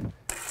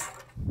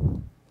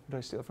 Where did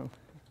I steal it from?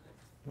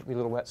 It'll be a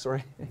little wet,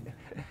 sorry.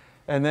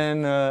 And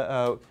then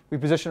we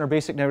position our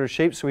basic negative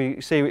shape, so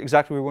we say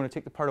exactly where we want to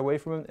take the part away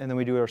from it, and then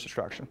we do our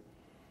subtraction.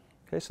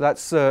 Okay, so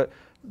that's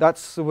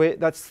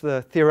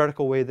the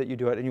theoretical way that you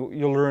do it, and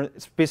you'll learn.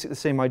 It's basically the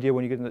same idea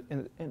when you get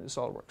into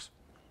SolidWorks.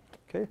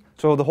 Okay,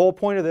 so the whole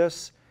point of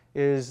this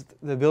is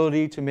the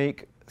ability to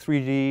make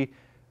 3D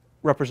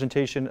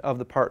representation of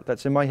the part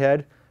that's in my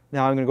head.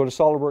 Now I'm going to go to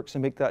SolidWorks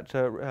and make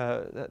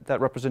that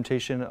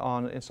representation in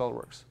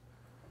SolidWorks.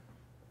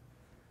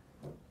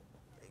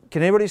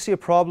 Can anybody see a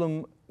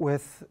problem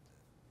with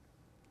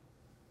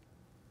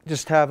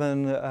just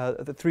having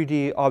the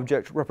 3D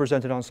object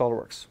represented on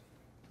SolidWorks?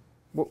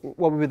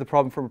 What would be the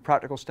problem from a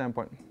practical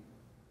standpoint?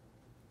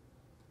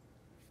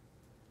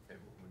 Okay,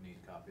 we need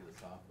a copy of the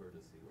software to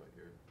see what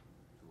you're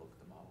to look at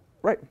the model.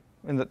 Right,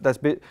 and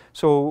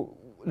so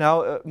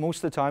now most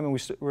of the time, and we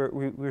say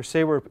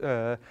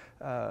we're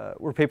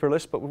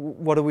paperless, but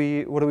what do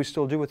we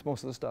still do with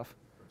most of the stuff?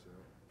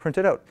 Print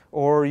it out,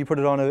 or you put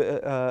it on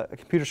a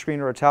computer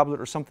screen or a tablet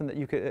or something that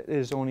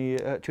is only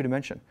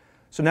 2-dimension.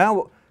 So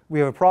now we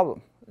have a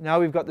problem. Now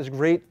we've got this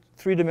great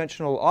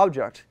 3-dimensional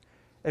object,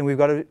 and we've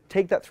got to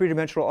take that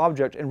three-dimensional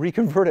object and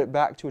reconvert it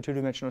back to a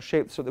two-dimensional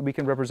shape so that we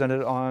can represent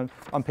it on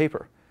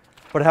paper.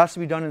 But it has to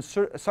be done in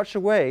such a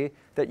way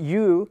that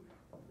you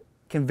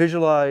can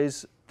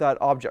visualize that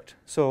object.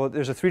 So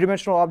there's a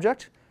three-dimensional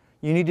object.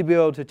 You need to be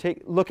able to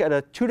look at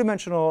a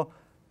two-dimensional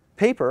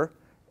paper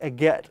and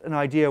get an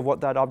idea of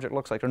what that object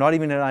looks like. Or not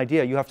even an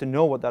idea, you have to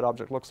know what that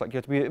object looks like. You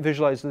have to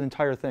visualize the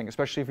entire thing,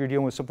 especially if you're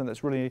dealing with something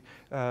that's really,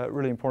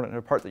 really important, and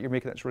a part that you're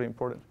making that's really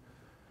important.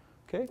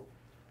 Okay?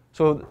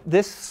 So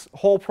this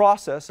whole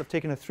process of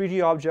taking a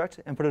 3D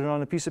object and putting it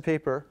on a piece of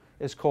paper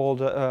is called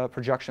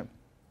projection.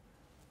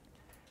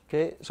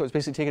 Okay? So it's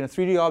basically taking a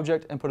 3D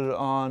object and put it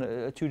on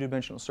a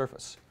two-dimensional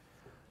surface.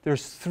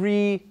 There's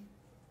three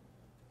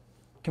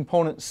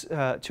components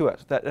to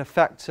it that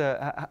affect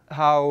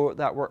how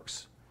that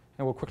works.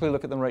 And we'll quickly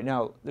look at them right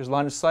now. There's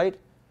line of sight,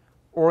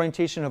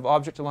 orientation of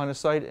object to line of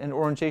sight, and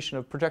orientation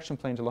of projection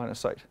plane to line of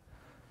sight.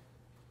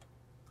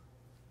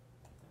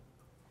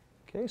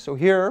 Okay, so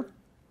here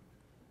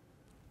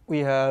we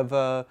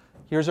have,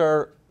 here's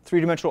our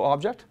three-dimensional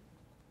object.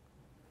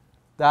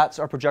 That's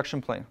our projection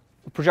plane.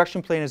 The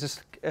projection plane is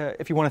just,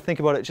 if you want to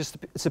think about it,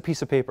 it's a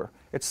piece of paper.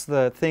 It's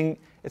the thing,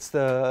 it's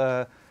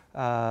the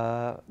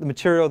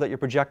material that you're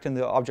projecting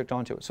the object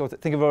onto. So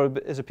think of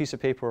it as a piece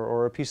of paper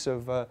or a piece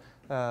of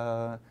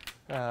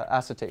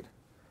acetate.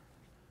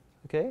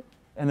 Okay,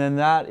 and then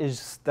that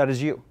is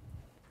you.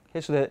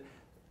 Okay, so that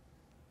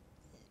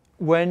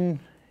when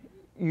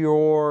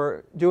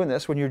you're doing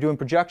this, when you're doing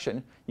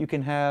projection, you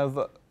can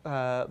have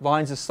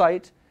lines of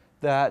sight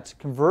that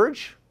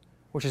converge,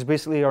 which is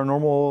basically our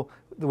normal,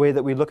 the way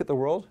that we look at the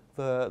world.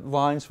 The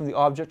lines from the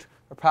object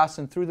are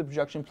passing through the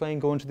projection plane,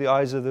 going to the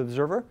eyes of the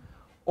observer,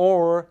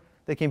 or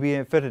they can be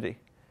infinity.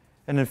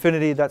 And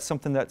infinity, that's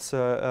something that's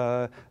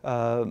that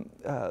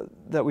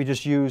we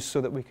just use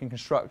so that we can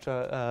construct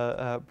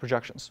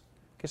projections.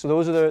 Okay, so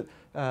those are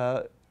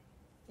the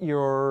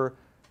your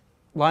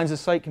lines of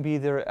sight can be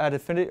either at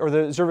infinity, or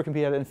the observer can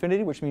be at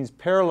infinity, which means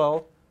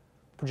parallel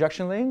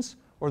projection lanes,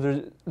 or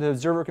the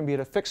observer can be at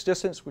a fixed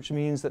distance, which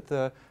means that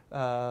the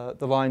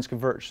lines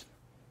converge.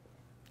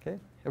 Okay,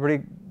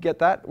 everybody get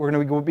that? We're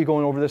going to be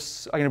going over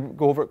this. I'm going to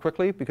go over it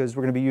quickly because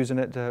we're going to be using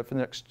it for the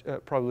next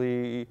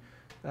probably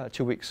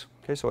 2 weeks.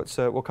 Okay,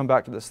 so we'll come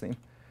back to this theme.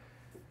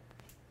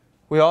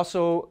 We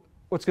also,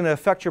 what's going to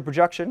affect your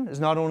projection is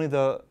not only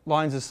the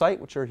lines of sight,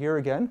 which are here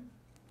again,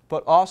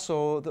 but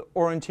also the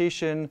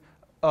orientation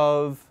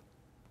of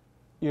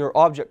your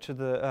object to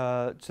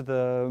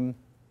the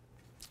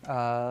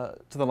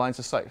lines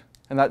of sight,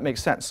 and that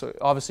makes sense. So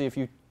obviously, if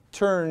you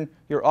turn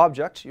your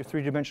object, your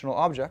three-dimensional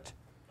object,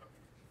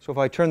 so if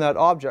I turn that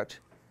object,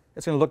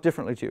 it's going to look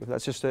differently to you.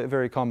 That's just a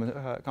very common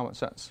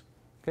sense.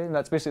 Okay, and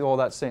that's basically all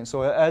that's saying.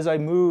 So as I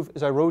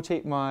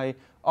rotate my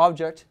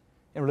object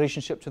in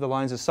relationship to the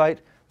lines of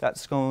sight,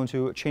 that's going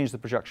to change the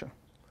projection.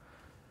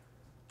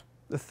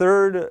 The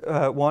third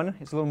one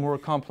is a little more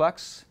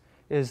complex,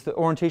 is the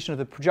orientation of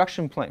the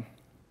projection plane.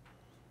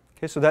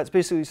 Okay, so that's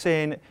basically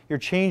saying you're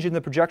changing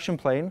the projection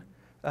plane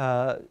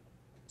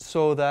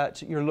so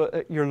that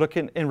you're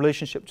looking in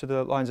relationship to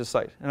the lines of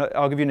sight. And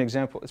I'll give you an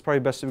example. It's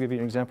probably best to give you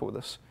an example with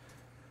this.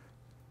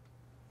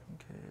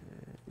 Okay,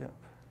 yeah,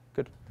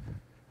 good.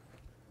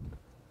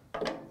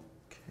 Okay,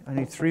 I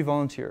need 3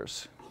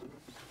 volunteers.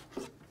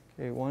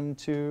 Okay, 1,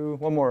 2,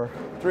 one more,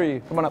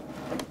 3, come on up.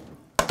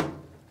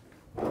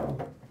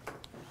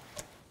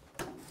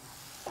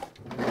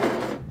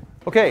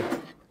 Okay,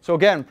 so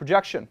again,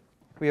 projection.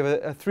 We have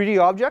a 3D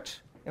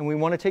object, and we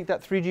want to take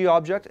that 3D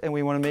object, and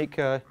we want to make,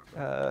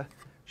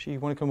 you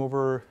want to come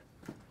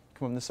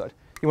on this side.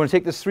 You want to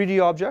take this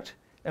 3D object,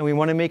 and we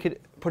want to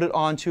put it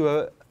onto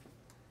a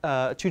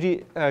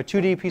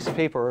 2D piece of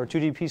paper, or a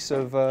 2D piece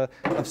of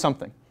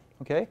something,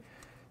 okay?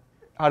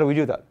 How do we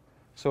do that?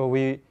 So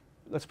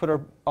let's put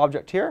our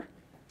object here.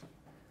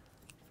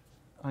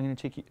 I'm going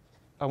to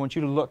I want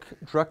you to look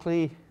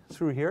directly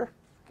through here.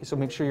 Okay, so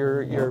make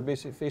sure your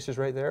basic face is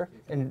right there,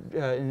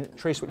 and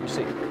trace what you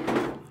see.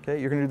 Okay,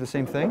 you're going to do the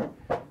same thing,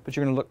 but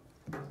you're going to look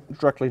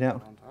directly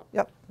down.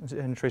 Yep,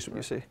 and trace what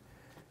you see.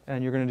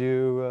 And you're going to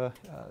do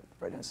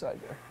right inside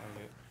there.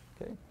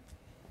 Okay.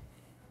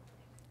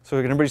 So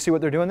can everybody see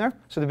what they're doing there?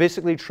 So they're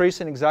basically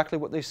tracing exactly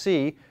what they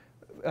see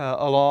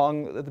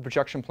along the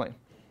projection plane.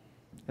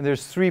 And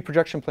there's 3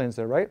 projection planes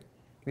there, right?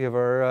 We have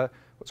our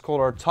what's called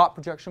our top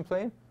projection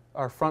plane,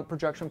 our front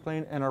projection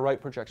plane, and our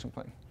right projection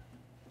plane.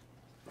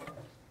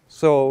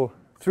 So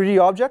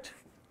 3D object,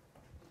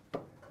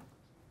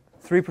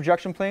 3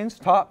 projection planes,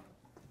 top,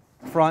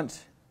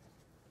 front,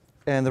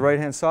 and the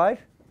right-hand side.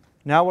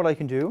 Now what I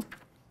can do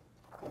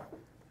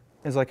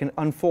is I can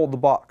unfold the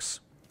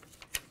box.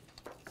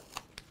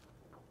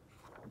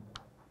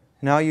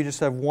 Now you just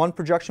have one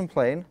projection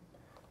plane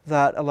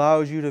that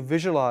allows you to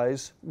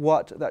visualize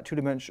what that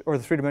 2-dimensional or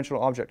the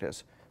 3-dimensional object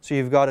is. So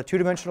you've got a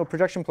 2-dimensional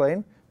projection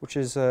plane, which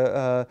is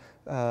the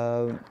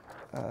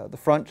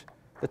front,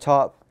 the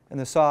top, and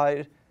the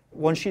side.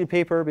 One sheet of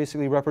paper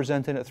basically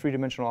representing a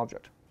 3-dimensional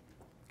object.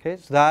 Okay,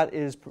 so that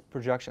is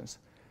projections.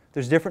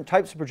 There's different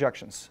types of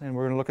projections, and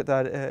we're going to look at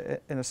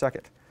that in a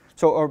second.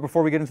 So, or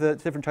before we get into the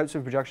different types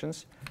of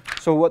projections.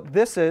 So what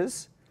this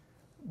is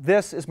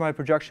my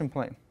projection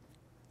plane.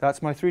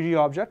 That's my 3D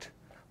object.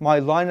 My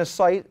line of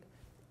sight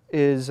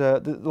is,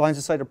 the lines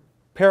of sight are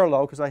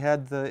parallel because I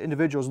had the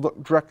individuals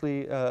look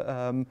directly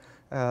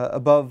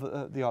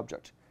above the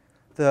object.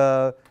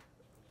 The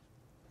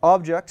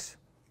object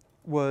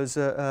was,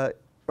 or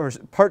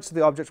parts of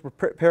the objects were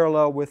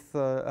parallel with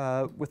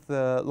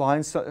the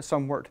lines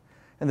somewhat.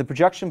 And the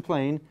projection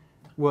plane,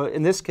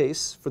 in this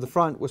case, for the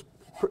front, was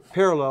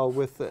parallel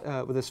with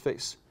this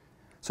face.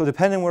 So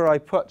depending where I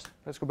put,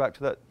 let's go back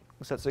to that,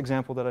 because that's the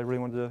example that I really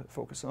wanted to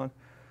focus on.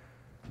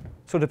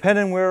 So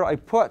depending where I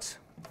put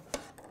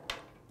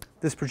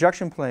this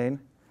projection plane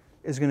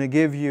is going to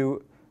give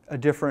you a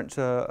different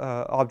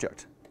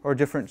object or a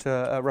different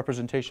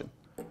representation.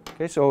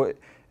 Okay, so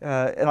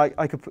and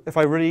I could, if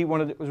I really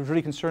was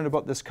really concerned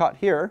about this cut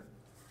here,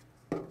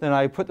 then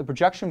I put the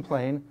projection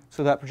plane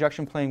so that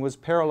projection plane was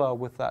parallel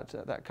with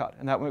that cut,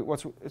 and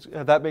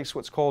that makes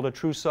what's called a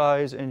true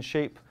size and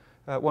shape.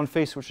 One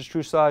face which is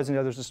true size and the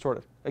other is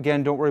distorted.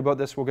 Again, don't worry about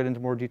this. We'll get into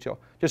more detail.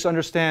 Just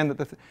understand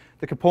that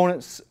the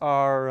components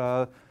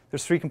are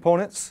there's 3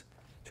 components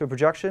to a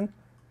projection,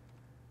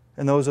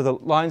 and those are the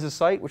lines of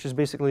sight, which is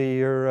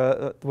basically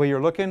the way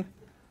you're looking.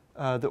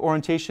 The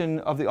orientation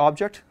of the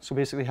object, so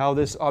basically how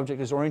this object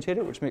is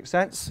orientated, which makes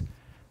sense.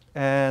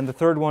 And the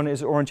third one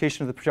is the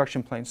orientation of the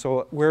projection plane.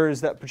 So where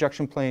is that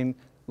projection plane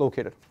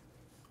located?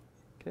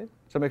 Okay,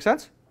 does that make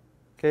sense?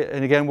 Okay,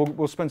 and again,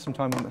 we'll spend some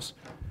time on this.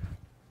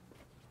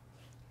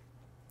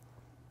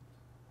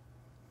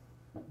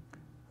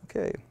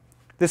 Okay,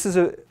 this is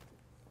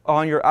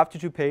on your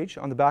aptitude page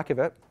on the back of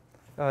it.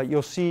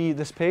 You'll see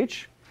this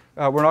page.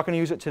 We're not going to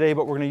use it today,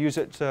 but we're going to use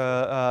it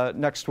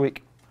next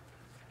week.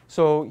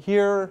 So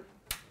here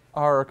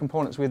are our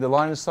components. We have the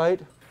line of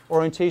sight,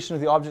 orientation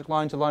of the object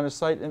line to line of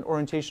sight, and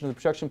orientation of the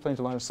projection plane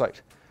to line of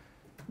sight.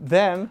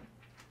 Then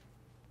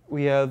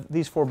we have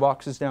these 4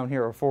 boxes down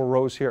here, or 4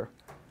 rows here.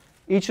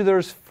 Each of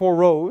those 4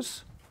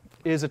 rows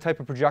is a type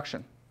of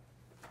projection.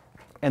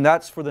 And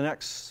that's for the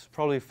next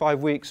probably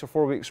 5 weeks or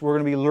 4 weeks. We're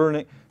going to be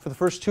learning, for the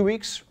first 2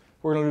 weeks,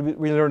 we're going to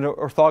be learning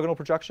orthogonal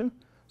projection.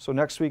 So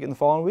next week and the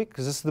following week,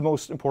 because this is the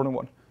most important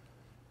one.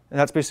 And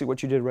that's basically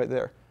what you did right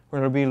there.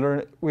 We're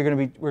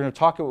going to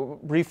talk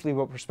briefly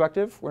about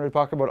perspective. We're going to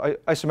talk about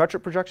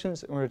isometric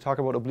projections, and we're going to talk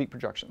about oblique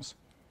projections.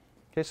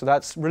 Okay, so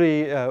that's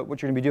really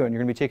what you're going to be doing.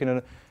 You're going to be taking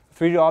a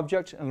 3D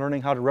object and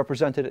learning how to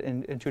represent it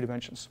in 2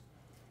 dimensions.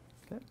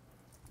 Okay.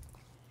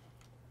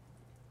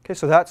 Okay,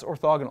 so that's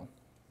orthogonal.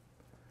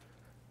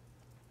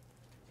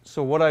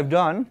 So what I've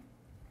done,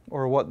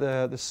 or what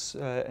this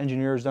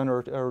engineer has done,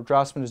 or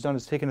draftsman has done,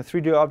 is taken a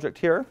 3D object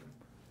here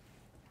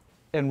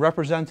and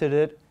represented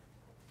it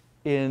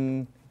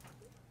in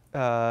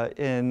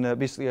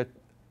basically a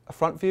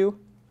front view,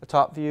 a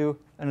top view,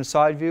 and a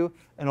side view,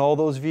 and all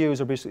those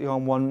views are basically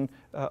on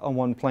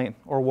one plane,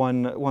 or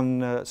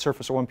one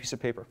surface, or one piece of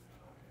paper.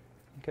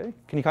 Okay,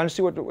 can you kind of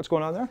see what's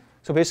going on there?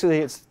 So basically,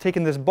 it's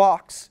taking this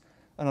box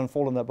and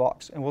unfolding that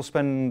box, and we'll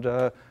spend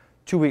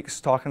 2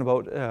 weeks talking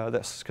about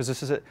this, because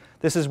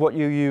this is what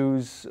you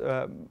use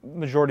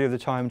majority of the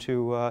time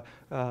to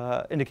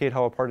indicate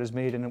how a part is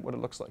made and what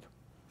it looks like.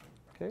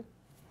 Okay.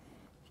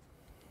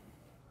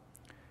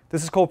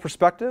 This is called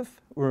perspective.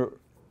 We're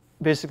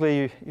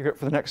basically,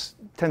 for the next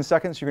 10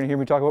 seconds, you're going to hear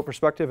me talk about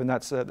perspective, and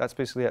that's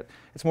basically it.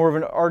 It's more of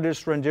an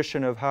artist's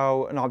rendition of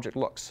how an object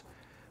looks.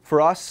 For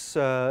us,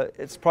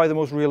 it's probably the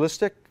most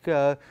realistic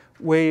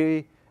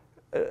way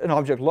an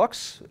object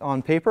looks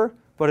on paper.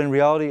 But in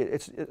reality,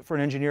 for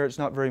an engineer, it's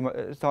not very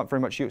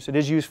much use. It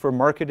is used for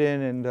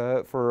marketing and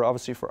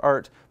obviously for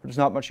art, but it's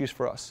not much use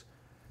for us.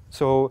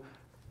 So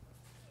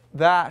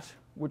that,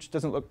 which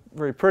doesn't look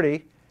very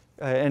pretty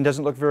and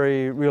doesn't look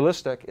very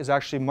realistic, is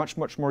actually much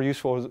more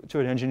useful to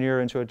an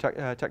engineer and to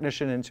a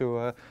technician and to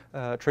a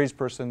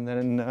tradesperson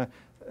than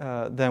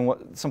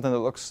something that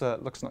looks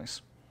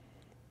nice.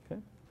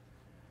 Okay.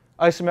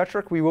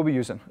 Isometric we will be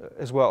using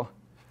as well.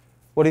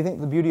 What do you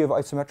think the beauty of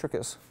isometric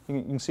is?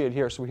 You can see it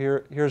here. So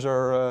here's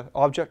our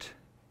object.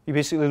 You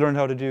basically learn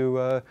how to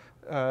do,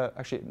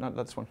 actually, not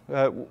this one.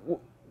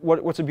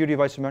 What's the beauty of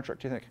isometric,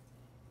 do you think?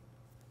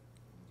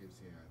 It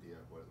gives you an idea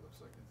of what it looks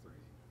like in 3D.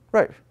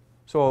 Right.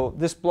 So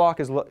this block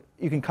is,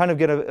 you can kind of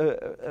get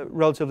a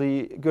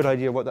relatively good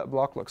idea of what that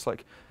block looks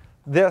like.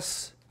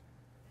 This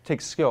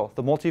takes skill.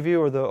 The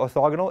multi-view or the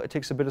orthogonal, it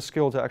takes a bit of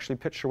skill to actually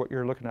picture what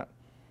you're looking at.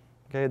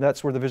 Okay,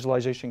 that's where the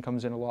visualization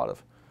comes in a lot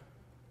of.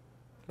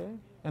 Okay.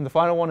 And the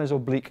final one is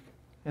oblique.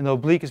 And the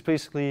oblique is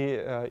basically,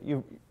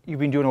 you've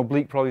been doing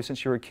oblique probably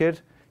since you were a kid,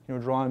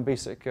 drawing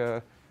basic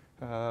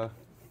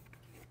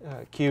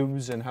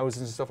cubes and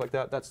houses and stuff like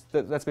that.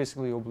 That's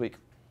basically oblique.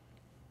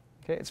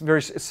 Okay,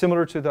 it's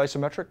similar to the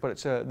isometric, but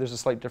there's a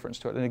slight difference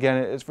to it. And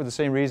again, it's for the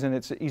same reason.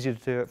 It's easy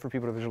for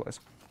people to visualize.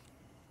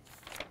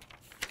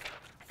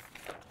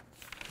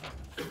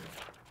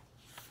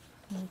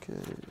 Okay.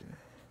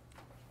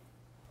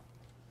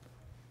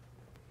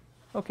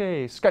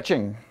 Okay,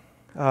 sketching.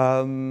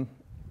 The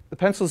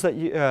pencils that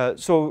you,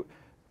 so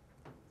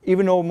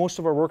even though most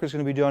of our work is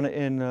going to be done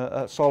in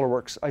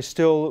SOLIDWORKS, I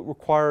still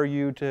require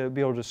you to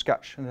be able to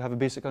sketch and have a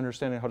basic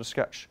understanding of how to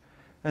sketch.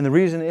 And the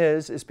reason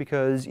is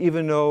because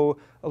even though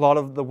a lot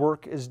of the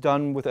work is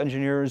done with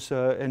engineers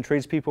and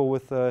tradespeople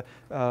with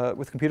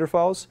computer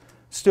files,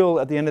 still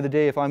at the end of the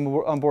day, if I'm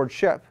on board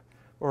ship,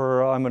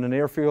 or I'm in an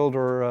airfield,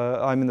 or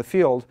I'm in the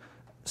field,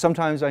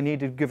 sometimes I need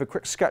to give a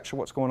quick sketch of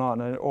what's going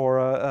on,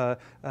 or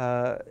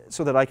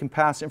so that I can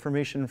pass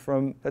information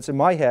from that's in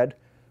my head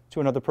to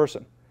another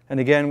person. And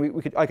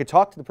again, I could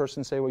talk to the person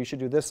and say, well, you should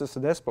do this, this,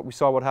 and this, but we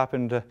saw what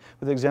happened with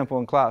the example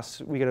in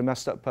class. We get a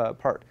messed up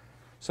part.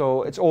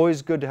 So it's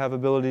always good to have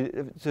ability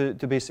to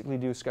basically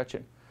do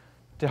sketching.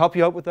 To help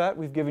you out with that,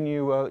 we've given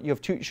you, you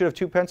should have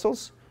two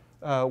pencils.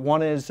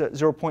 One is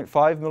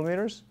 0.5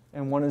 millimeters,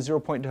 and one is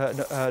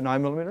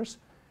 0.9 millimeters.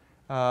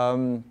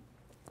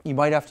 You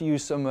might have to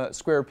use some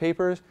square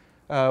papers.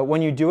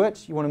 When you do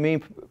it, you want a main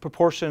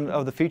proportion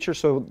of the feature.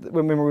 So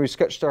remember we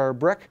sketched our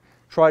brick.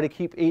 Try to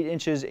keep 8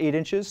 inches, 8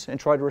 inches, and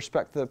try to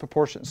respect the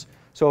proportions.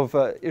 So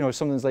if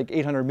something's like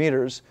 800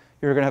 meters,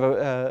 you're going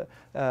to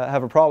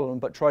have a problem.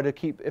 But try to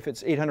keep, if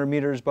it's 800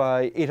 meters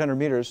by 800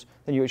 meters,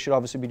 then you should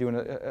obviously be doing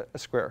a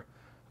square.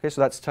 Okay,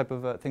 so that's the type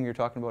of thing you're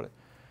talking about.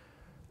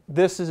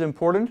 This is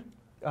important.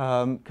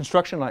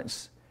 Construction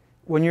lines.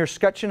 When you're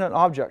sketching an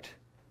object,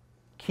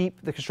 keep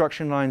the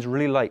construction lines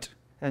really light.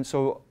 And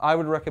so I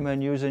would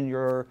recommend using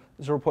your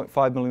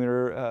 0.5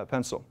 millimeter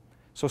pencil.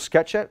 So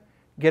sketch it.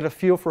 Get a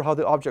feel for how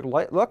the object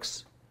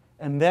looks,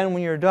 and then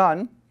when you're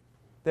done,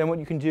 then what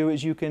you can do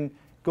is you can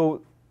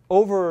go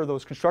over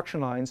those construction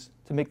lines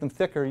to make them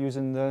thicker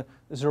using the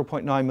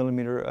 0.9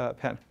 millimeter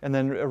pen, and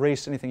then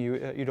erase anything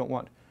you don't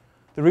want.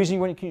 The reason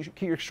you want to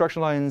keep your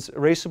construction lines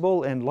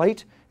erasable and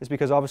light is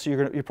because obviously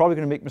you're probably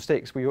going to make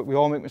mistakes. We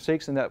all make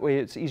mistakes, and that way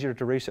it's easier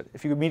to erase it.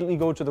 If you immediately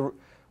go to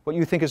what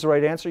you think is the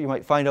right answer, you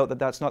might find out that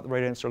that's not the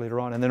right answer later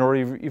on, and then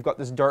already you've got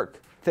this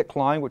dark, thick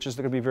line, which is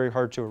going to be very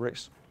hard to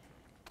erase.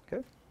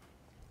 Okay.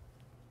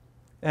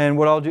 And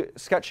what I'll do,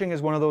 sketching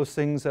is one of those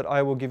things that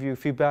I will give you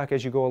feedback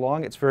as you go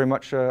along. It's very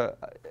much,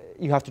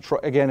 you have to try,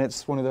 again,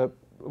 it's one of the,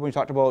 when we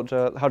talked about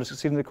how to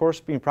succeed in the course,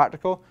 being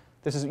practical,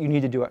 this is, you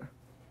need to do it.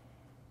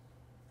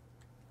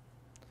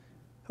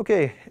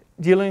 Okay,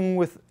 dealing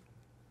with,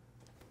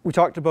 we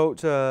talked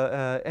about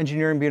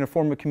engineering being a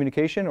form of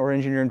communication, or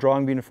engineering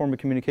drawing being a form of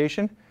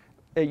communication.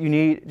 You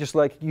need, just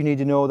like you need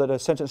to know that a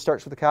sentence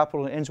starts with a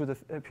capital and ends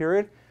with a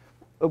period.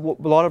 A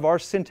lot of our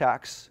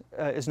syntax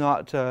is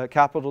not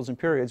capitals and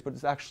periods, but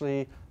it's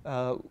actually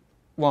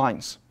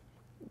lines.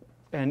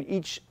 And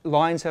each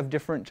lines have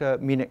different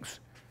meanings.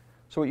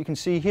 So what you can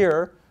see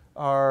here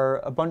are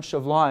a bunch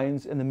of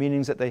lines and the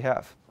meanings that they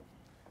have.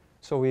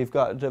 So we've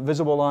got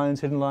visible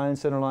lines, hidden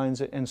lines, center lines,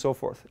 and so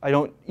forth.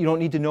 You don't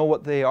need to know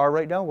what they are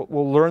right now.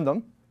 We'll learn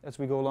them as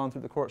we go along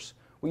through the course.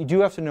 What you do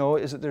have to know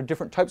is that there are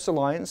different types of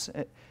lines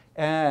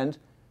and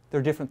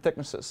there are different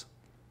thicknesses.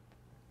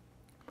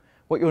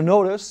 What you'll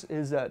notice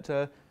is that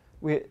there's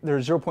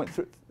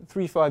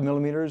 0.35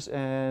 millimeters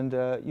and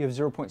you have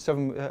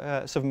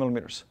 0.7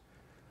 millimeters.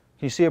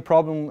 Can you see a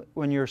problem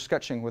when you're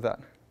sketching with that?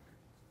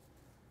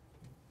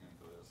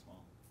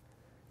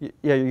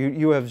 Yeah,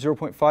 you have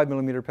 0.5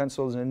 millimeter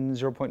pencils and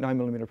 0.9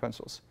 millimeter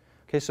pencils.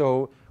 Okay,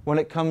 so when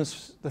it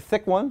comes, the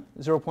thick one,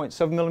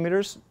 0.7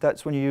 millimeters,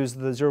 that's when you use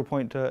the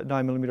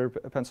 0.9 millimeter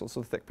pencil,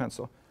 so the thick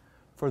pencil.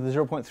 For the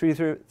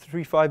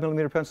 0.35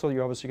 millimeter pencil,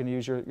 you're obviously going to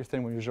use your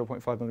thin one, your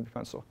 0.5 millimeter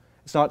pencil.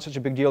 It's not such a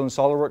big deal in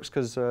SOLIDWORKS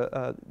because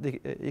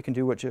you can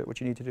do what you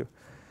need to do.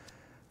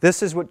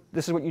 This is what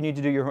you need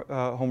to do your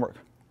homework.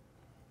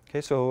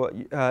 Okay, so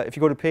if you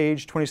go to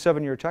page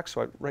 27 of your text,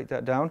 so I write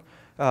that down.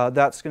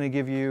 That's going to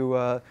give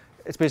you.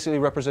 It's basically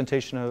a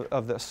representation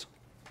of this.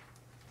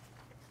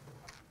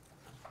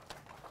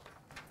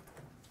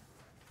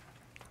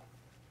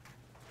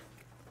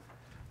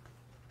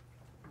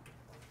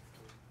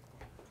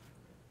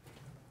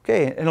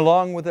 Okay, and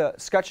along with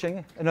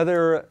sketching,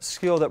 another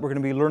skill that we're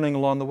going to be learning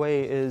along the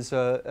way is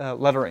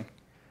lettering.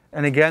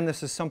 And again,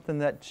 this is something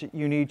that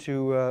you need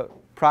to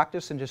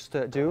practice and just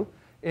do.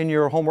 In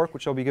your homework,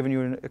 which I'll be giving you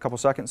in a couple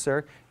seconds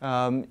there,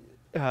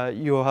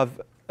 you'll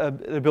have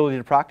the ability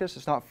to practice.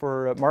 It's not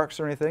for marks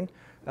or anything,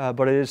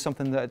 but it is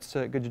something that's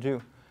good to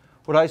do.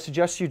 What I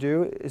suggest you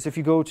do is if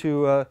you go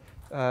to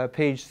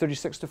page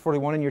 36 to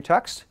 41 in your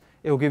text,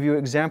 it will give you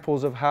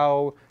examples of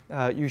how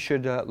you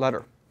should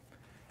letter.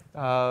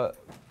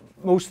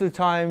 Most of the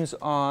times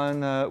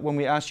when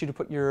we ask you to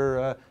put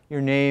your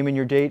name and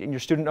your date and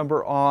your student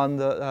number on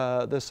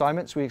the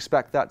assignments, we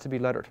expect that to be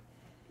lettered.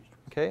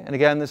 Okay, and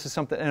again, this is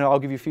something, and I'll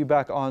give you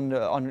feedback on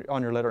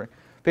your lettering.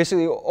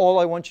 Basically, all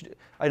I want you to,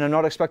 and I'm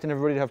not expecting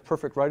everybody to have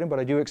perfect writing, but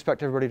I do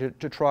expect everybody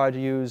to try to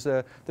use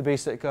the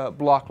basic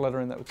block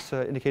lettering that was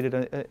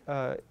indicated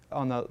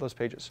on those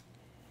pages.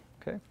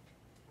 Okay. I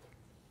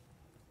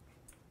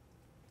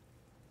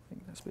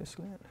think that's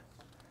basically it.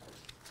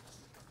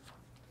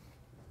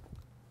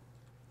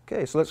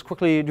 Okay, so let's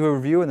quickly do a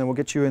review, and then we'll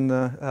get you in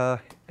the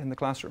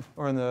classroom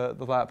or in the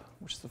lab,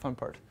 which is the fun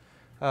part.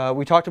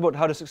 We talked about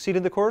how to succeed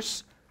in the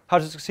course. How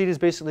to succeed is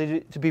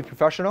basically to be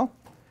professional,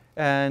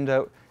 and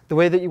the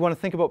way that you want to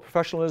think about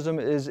professionalism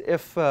is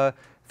if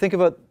think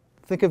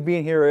of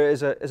being here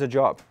as a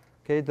job.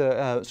 Okay,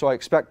 so I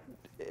expect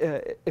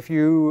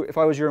if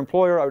I was your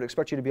employer, I would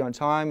expect you to be on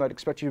time. I'd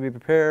expect you to be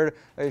prepared.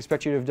 I'd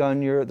expect you to have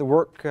done the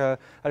work. I'd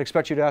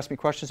expect you to ask me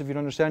questions if you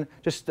don't understand.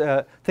 Just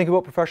think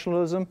about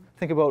professionalism.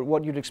 Think about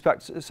what you'd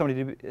expect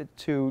somebody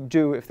to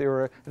do if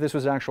this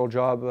was an actual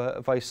job,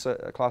 a vice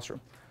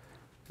classroom.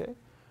 Okay.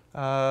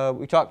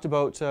 We talked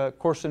about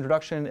course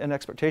introduction and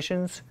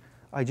expectations.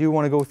 I do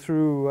want to go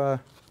through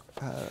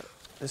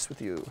this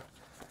with you.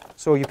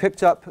 So you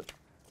picked up.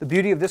 The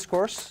beauty of this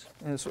course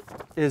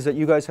is that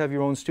you guys have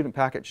your own student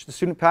package. The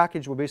student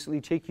package will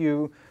basically take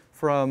you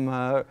from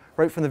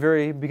right from the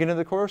very beginning of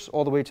the course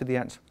all the way to the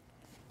end.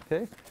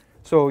 Okay,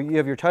 so you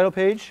have your title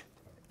page.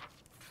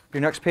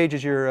 Your next page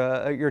is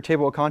your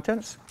table of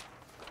contents.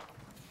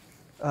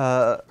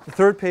 The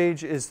third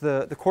page is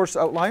the course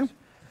outline.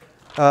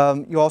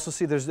 You also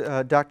see there's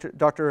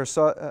Dr.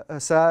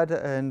 Assad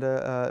and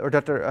or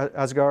Dr.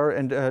 Asgar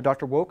and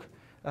Dr. Woke.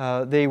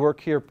 They work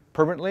here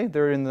permanently.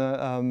 They're in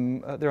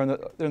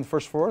the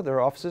first floor.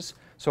 Their offices.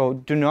 So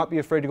do not be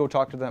afraid to go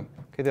talk to them.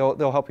 Okay,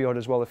 they'll help you out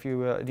as well if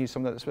you need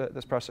something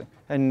that's pressing.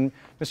 And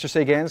Mr.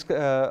 Sagan's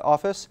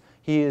office,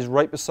 he is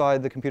right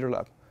beside the computer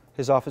lab.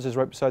 His office is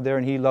right beside there,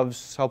 and he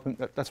loves helping.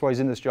 That's why he's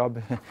in this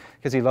job,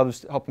 because he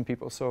loves helping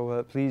people.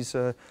 So please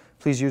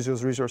use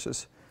those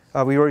resources.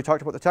 We already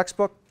talked about the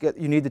textbook.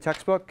 You need the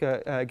textbook.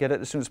 Get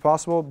it as soon as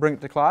possible. Bring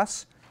it to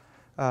class.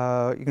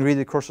 You can read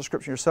the course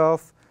description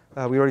yourself.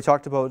 We already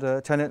talked about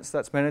attendance.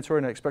 That's mandatory,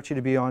 and I expect you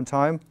to be on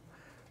time.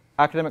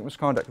 Academic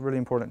misconduct, really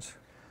important.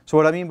 So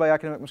what I mean by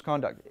academic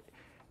misconduct,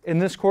 in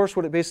this course,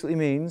 what it basically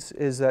means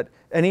is that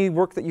any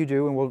work that you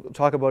do, and we'll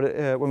talk about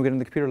it when we get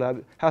into the computer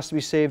lab, has to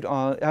be saved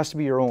on. It has to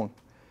be your own.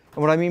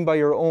 And what I mean by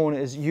your own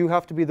is you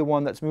have to be the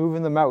one that's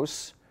moving the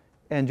mouse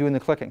and doing the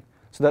clicking.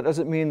 So that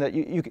doesn't mean that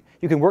you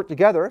can work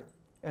together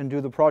and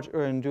do the project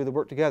and do the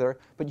work together,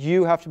 but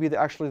you have to be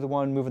actually the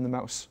one moving the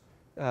mouse,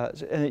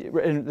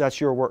 and that's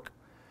your work.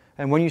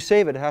 And when you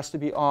save it, it has to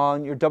be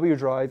on your W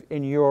drive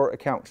in your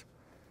account.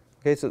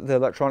 Okay, so the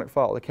electronic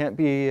file. It can't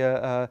be.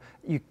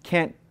 You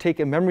can't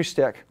take a memory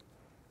stick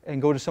and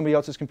go to somebody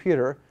else's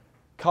computer,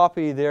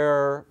 copy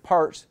their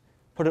parts,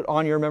 put it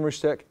on your memory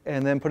stick,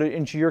 and then put it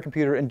into your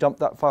computer and dump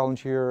that file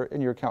into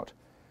your account.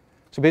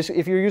 So basically,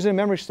 if you're using a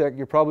memory stick,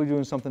 you're probably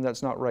doing something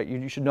that's not right.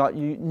 You should not.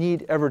 You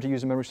need ever to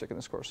use a memory stick in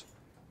this course.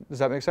 Does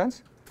that make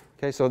sense?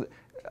 Okay, so.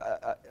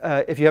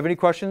 If you have any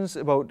questions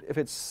about if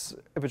it's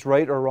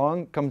right or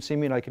wrong, come see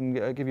me and I can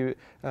give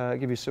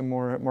you some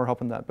more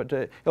help on that. But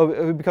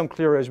it'll become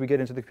clearer as we get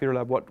into the computer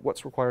lab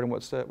what's required and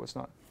what's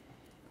not.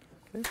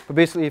 Okay? But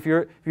basically, if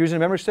you're using a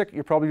memory stick,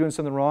 you're probably doing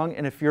something wrong.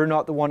 And if you're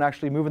not the one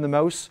actually moving the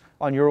mouse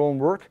on your own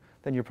work,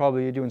 then you're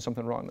probably doing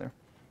something wrong there.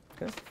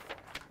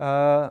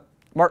 Okay.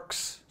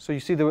 Marks. So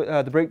you see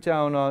the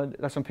breakdown.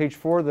 That's on page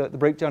 4. The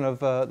breakdown of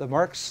the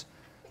marks.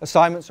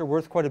 Assignments are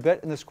worth quite a bit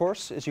in this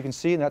course, as you can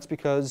see, and that's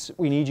because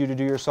we need you to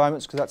do your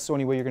assignments, because that's the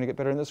only way you're going to get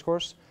better in this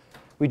course.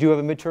 We do have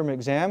a midterm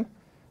exam.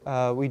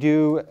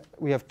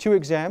 We have 2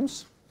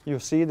 exams.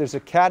 You'll see there's a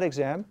CAD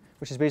exam,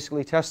 which is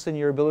basically testing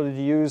your ability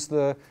to use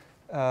the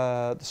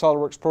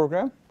SOLIDWORKS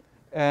program.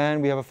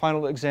 And we have a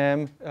final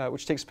exam,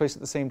 which takes place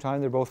at the same time.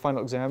 They're both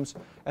final exams.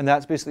 And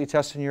that's basically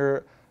testing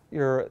your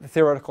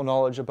theoretical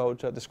knowledge about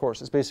this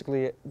course. It's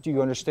basically, do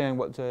you understand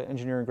what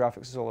engineering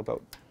graphics is all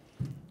about?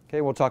 Okay,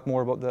 we'll talk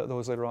more about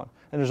those later on.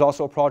 And there's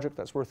also a project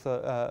that's worth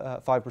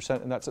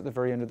 5%, and that's at the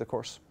very end of the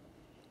course.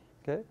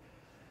 Okay.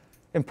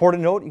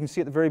 Important note, you can see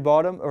at the very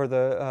bottom, or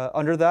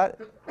under that,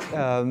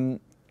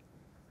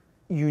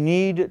 you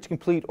need to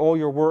complete all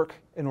your work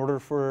in order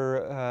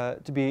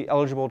to be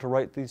eligible to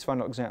write these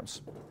final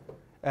exams.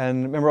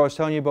 And remember I was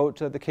telling you about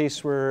the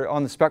case where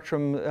on the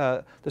spectrum,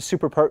 the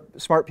super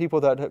smart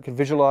people that could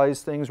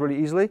visualize things really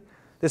easily.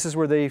 This is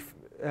where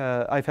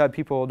I've had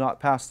people not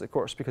pass the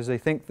course because they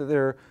think that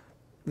they're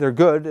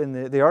good, and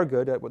they are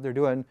good at what they're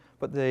doing,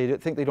 but they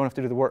think they don't have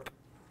to do the work,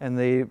 and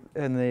they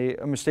get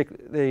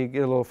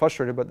a little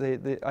frustrated. But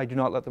I do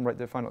not let them write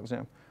their final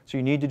exam. So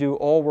you need to do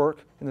all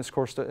work in this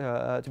course to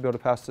be able to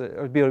pass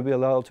or be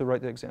allowed to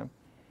write the exam.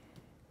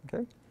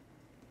 Okay.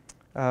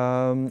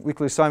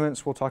 Weekly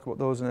assignments. We'll talk about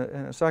those in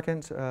a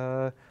second.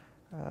 And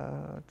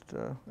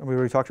we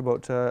already talked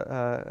about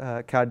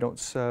CAD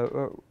notes.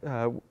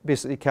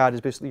 Basically, CAD is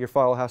basically your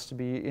file has to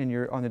be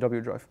on the W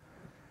drive.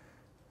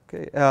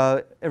 Okay,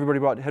 everybody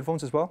brought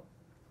headphones as well?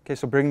 Okay,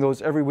 so bring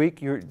those every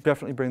week. You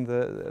definitely bring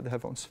the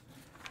headphones.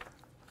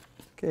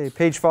 Okay,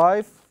 page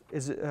 5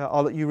 is,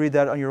 I'll let you read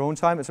that on your own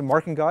time. It's a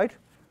marking guide.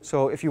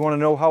 So if you want to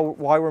know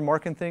why we're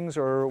marking things,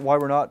 or why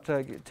we're not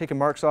taking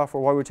marks off,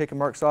 or why we're taking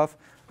marks off,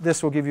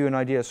 this will give you an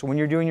idea. So when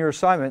you're doing your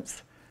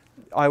assignments,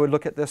 I would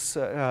look at this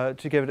to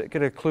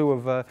get a clue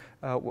of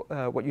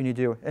what you need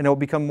to do. And it'll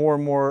become more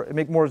and more,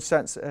 make more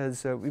sense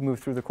as we move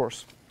through the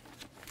course.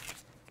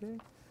 Okay.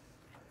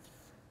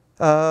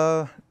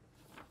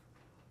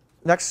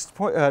 Next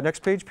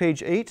page,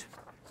 page 8.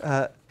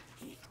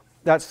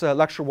 That's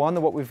lecture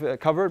 1, what we've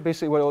covered.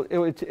 Basically,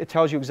 it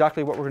tells you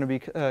exactly what we're going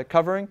to be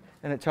covering,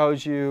 and it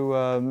tells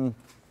you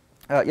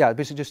Yeah, it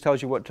basically just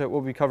tells you what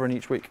we'll be covering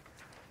each week.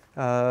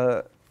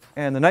 And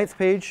the 9th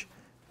page,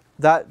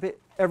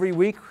 every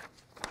week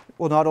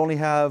will not only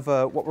have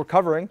what we're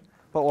covering,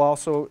 but will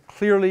also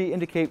clearly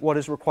indicate what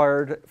is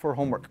required for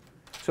homework.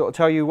 So it'll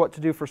tell you what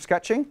to do for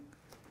sketching,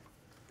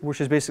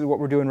 which is basically what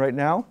we're doing right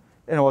now,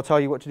 and it will tell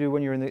you what to do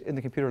when you're in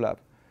the computer lab.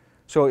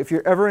 So if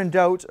you're ever in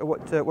doubt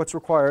what's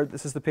required,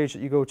 this is the page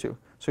that you go to.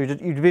 So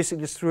you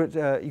basically just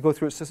you go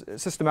through it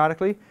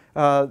systematically.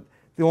 The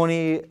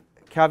only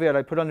caveat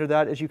I put under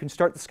that is you can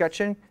start the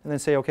sketching and then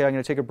say, okay, I'm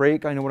going to take a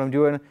break. I know what I'm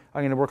doing.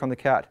 I'm going to work on the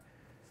CAD.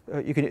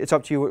 It's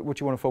up to you what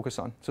you want to focus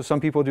on. So some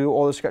people do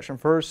all the sketching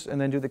first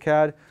and then do the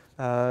CAD.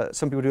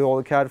 Some people do all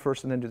the CAD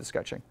first and then do the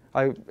sketching.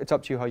 It's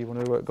up to you how you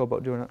want to go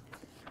about doing it.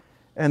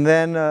 And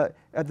then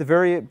at the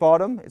very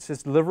bottom, it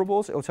says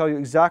deliverables. It will tell you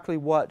exactly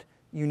what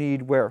you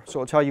need where. So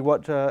it'll tell you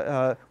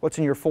what's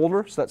in your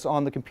folder, so that's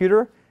on the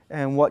computer,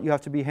 and what you have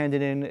to be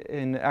handed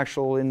in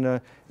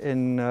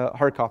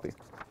hard copy.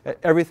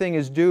 Everything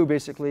is due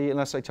basically,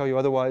 unless I tell you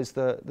otherwise,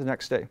 the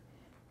next day,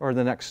 or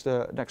the next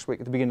week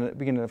at the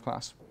beginning of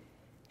class.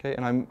 Okay,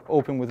 and I'm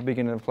open with the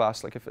beginning of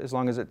class, like as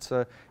long as it's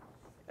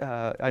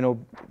I know,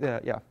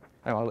 yeah,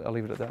 I'll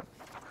leave it at that.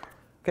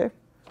 Okay,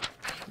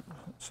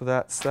 so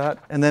that's that,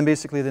 and then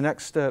basically the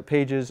next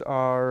pages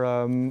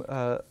are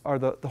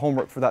the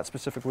homework for that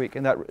specific week,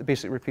 and that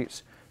basically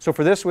repeats. So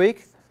for this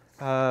week,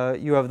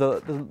 you have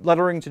the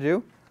lettering to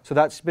do. So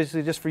that's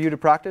basically just for you to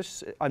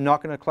practice. I'm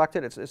not going to collect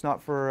it. It's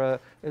not for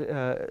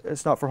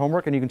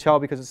homework, and you can tell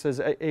because it says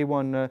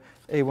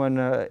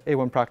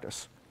A1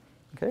 practice.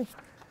 Okay.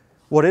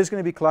 What is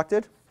going to be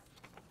collected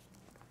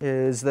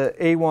is the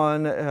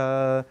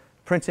A1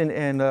 printing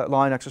and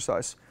line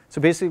exercise.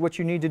 So basically, what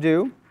you need to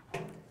do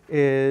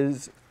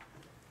is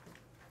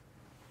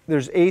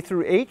there's A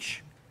through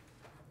H.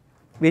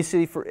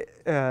 Basically,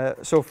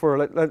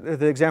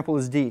 the example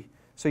is D.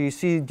 So you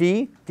see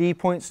D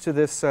points to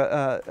this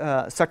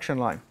section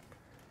line.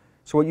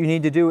 So what you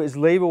need to do is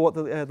label what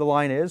the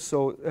line is.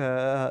 So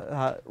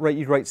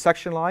you'd write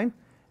section line,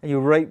 and you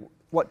write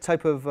what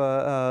type of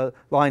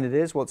line it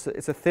is. Well,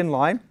 it's a thin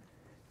line,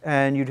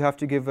 and you'd have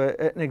to give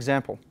an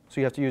example.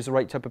 So you have to use the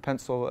right type of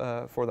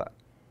pencil for that.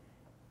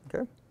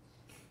 Okay.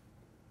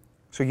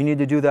 So you need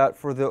to do that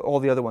for all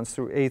the other ones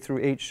through A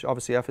through H.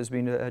 Obviously, F has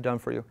been done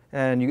for you.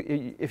 And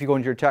if you go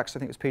into your text, I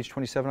think it's page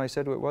 27. I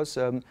said it was.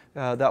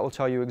 That will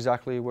tell you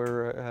exactly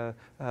where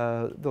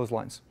those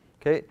lines.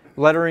 Okay.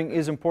 Lettering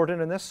is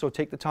important in this, so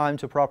take the time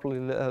to properly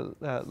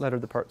letter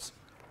the parts.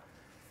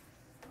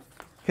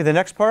 Okay. The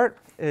next part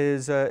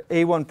is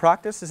A1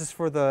 practice. This is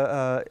for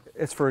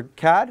it's for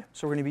CAD.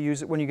 So we're going to be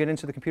using when you get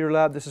into the computer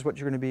lab. This is what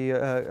you're going to be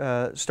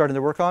starting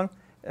to work on.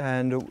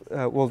 And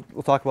we'll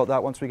talk about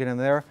that once we get in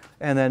there.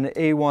 And then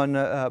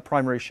A1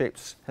 primary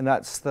shapes, and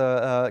that's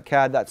the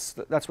CAD.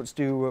 That's what's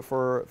due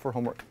for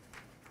homework.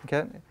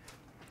 Okay.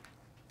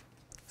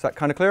 Is that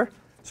kind of clear?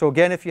 So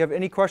again, if you have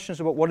any questions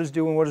about what is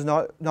due and what is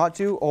not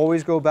due,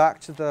 always go back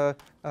to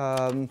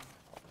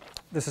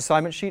this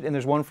assignment sheet, and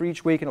there's one for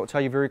each week, and it will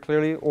tell you very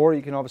clearly. Or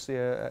you can obviously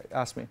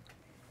ask me.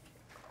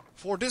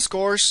 For this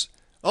course,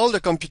 all the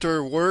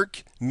computer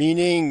work,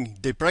 meaning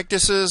the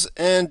practices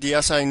and the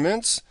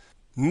assignments,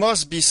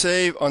 must be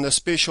saved on a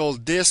special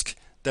disk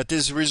that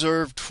is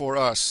reserved for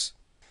us.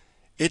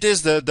 It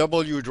is the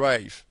W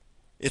drive.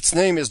 Its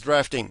name is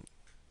drafting.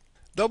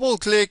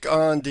 Double-click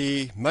on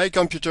the My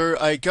Computer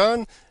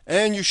icon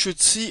and you should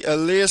see a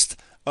list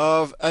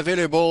of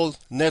available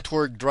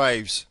network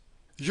drives.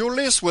 Your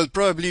list will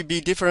probably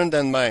be different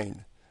than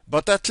mine,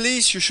 but at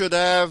least you should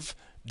have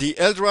the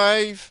L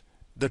drive,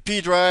 the P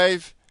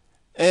drive,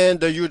 and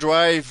the U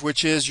drive,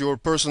 which is your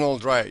personal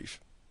drive.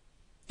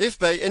 If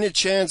by any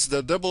chance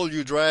the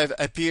W drive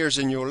appears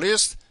in your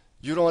list,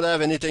 you don't have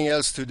anything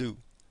else to do.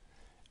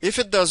 If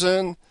it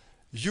doesn't,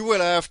 you will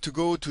have to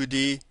go to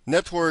the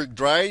network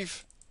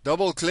drive,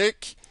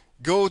 double-click,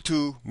 go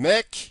to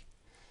Mech,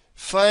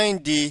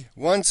 find the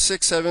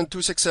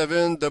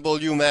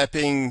 167267W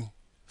mapping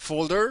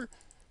folder,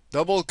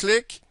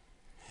 double-click,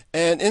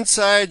 and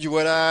inside you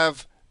will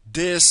have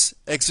this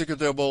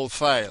executable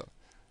file.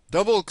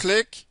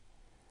 Double-click,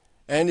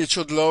 and it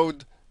should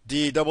load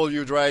the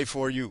W drive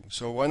for you.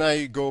 So when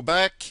I go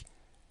back,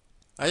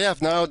 I have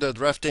now the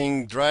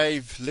drafting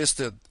drive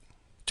listed.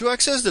 To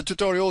access the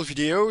tutorial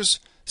videos,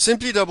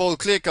 simply double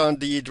click on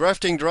the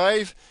drafting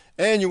drive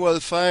and you will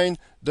find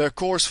the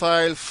course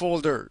file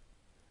folder.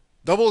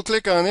 Double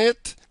click on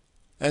it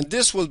and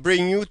this will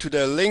bring you to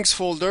the links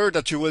folder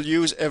that you will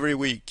use every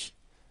week.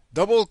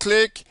 Double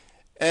click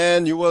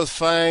and you will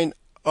find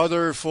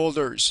other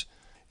folders.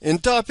 In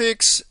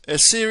topics, a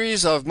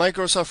series of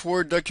Microsoft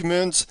Word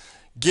documents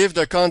give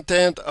the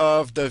content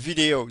of the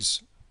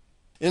videos.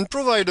 In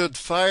provided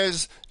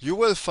files, you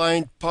will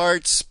find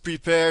parts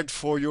prepared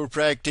for your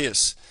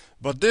practice,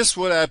 but this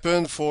will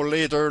happen for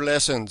later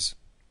lessons.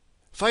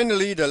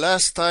 Finally, the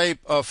last type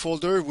of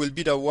folder will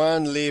be the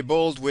one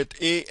labeled with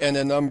A and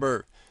a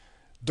number.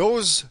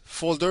 Those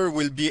folders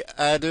will be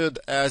added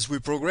as we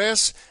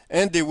progress,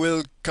 and they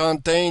will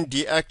contain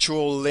the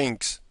actual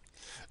links.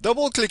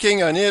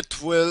 Double-clicking on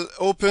it will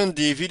open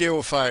the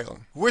video file,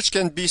 which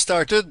can be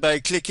started by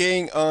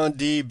clicking on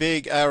the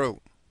big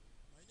arrow.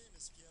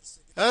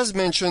 As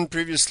mentioned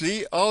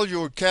previously, all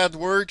your CAD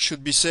work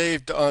should be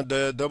saved on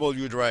the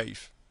W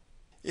drive.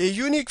 A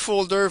unique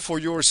folder for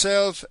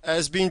yourself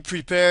has been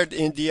prepared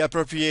in the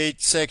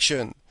appropriate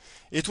section.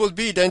 It will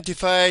be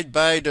identified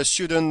by the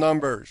student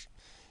numbers.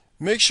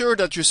 Make sure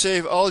that you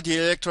save all the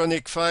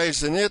electronic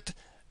files in it,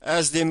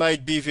 as they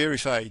might be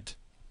verified.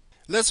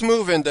 Let's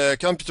move in the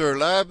computer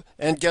lab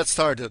and get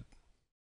started.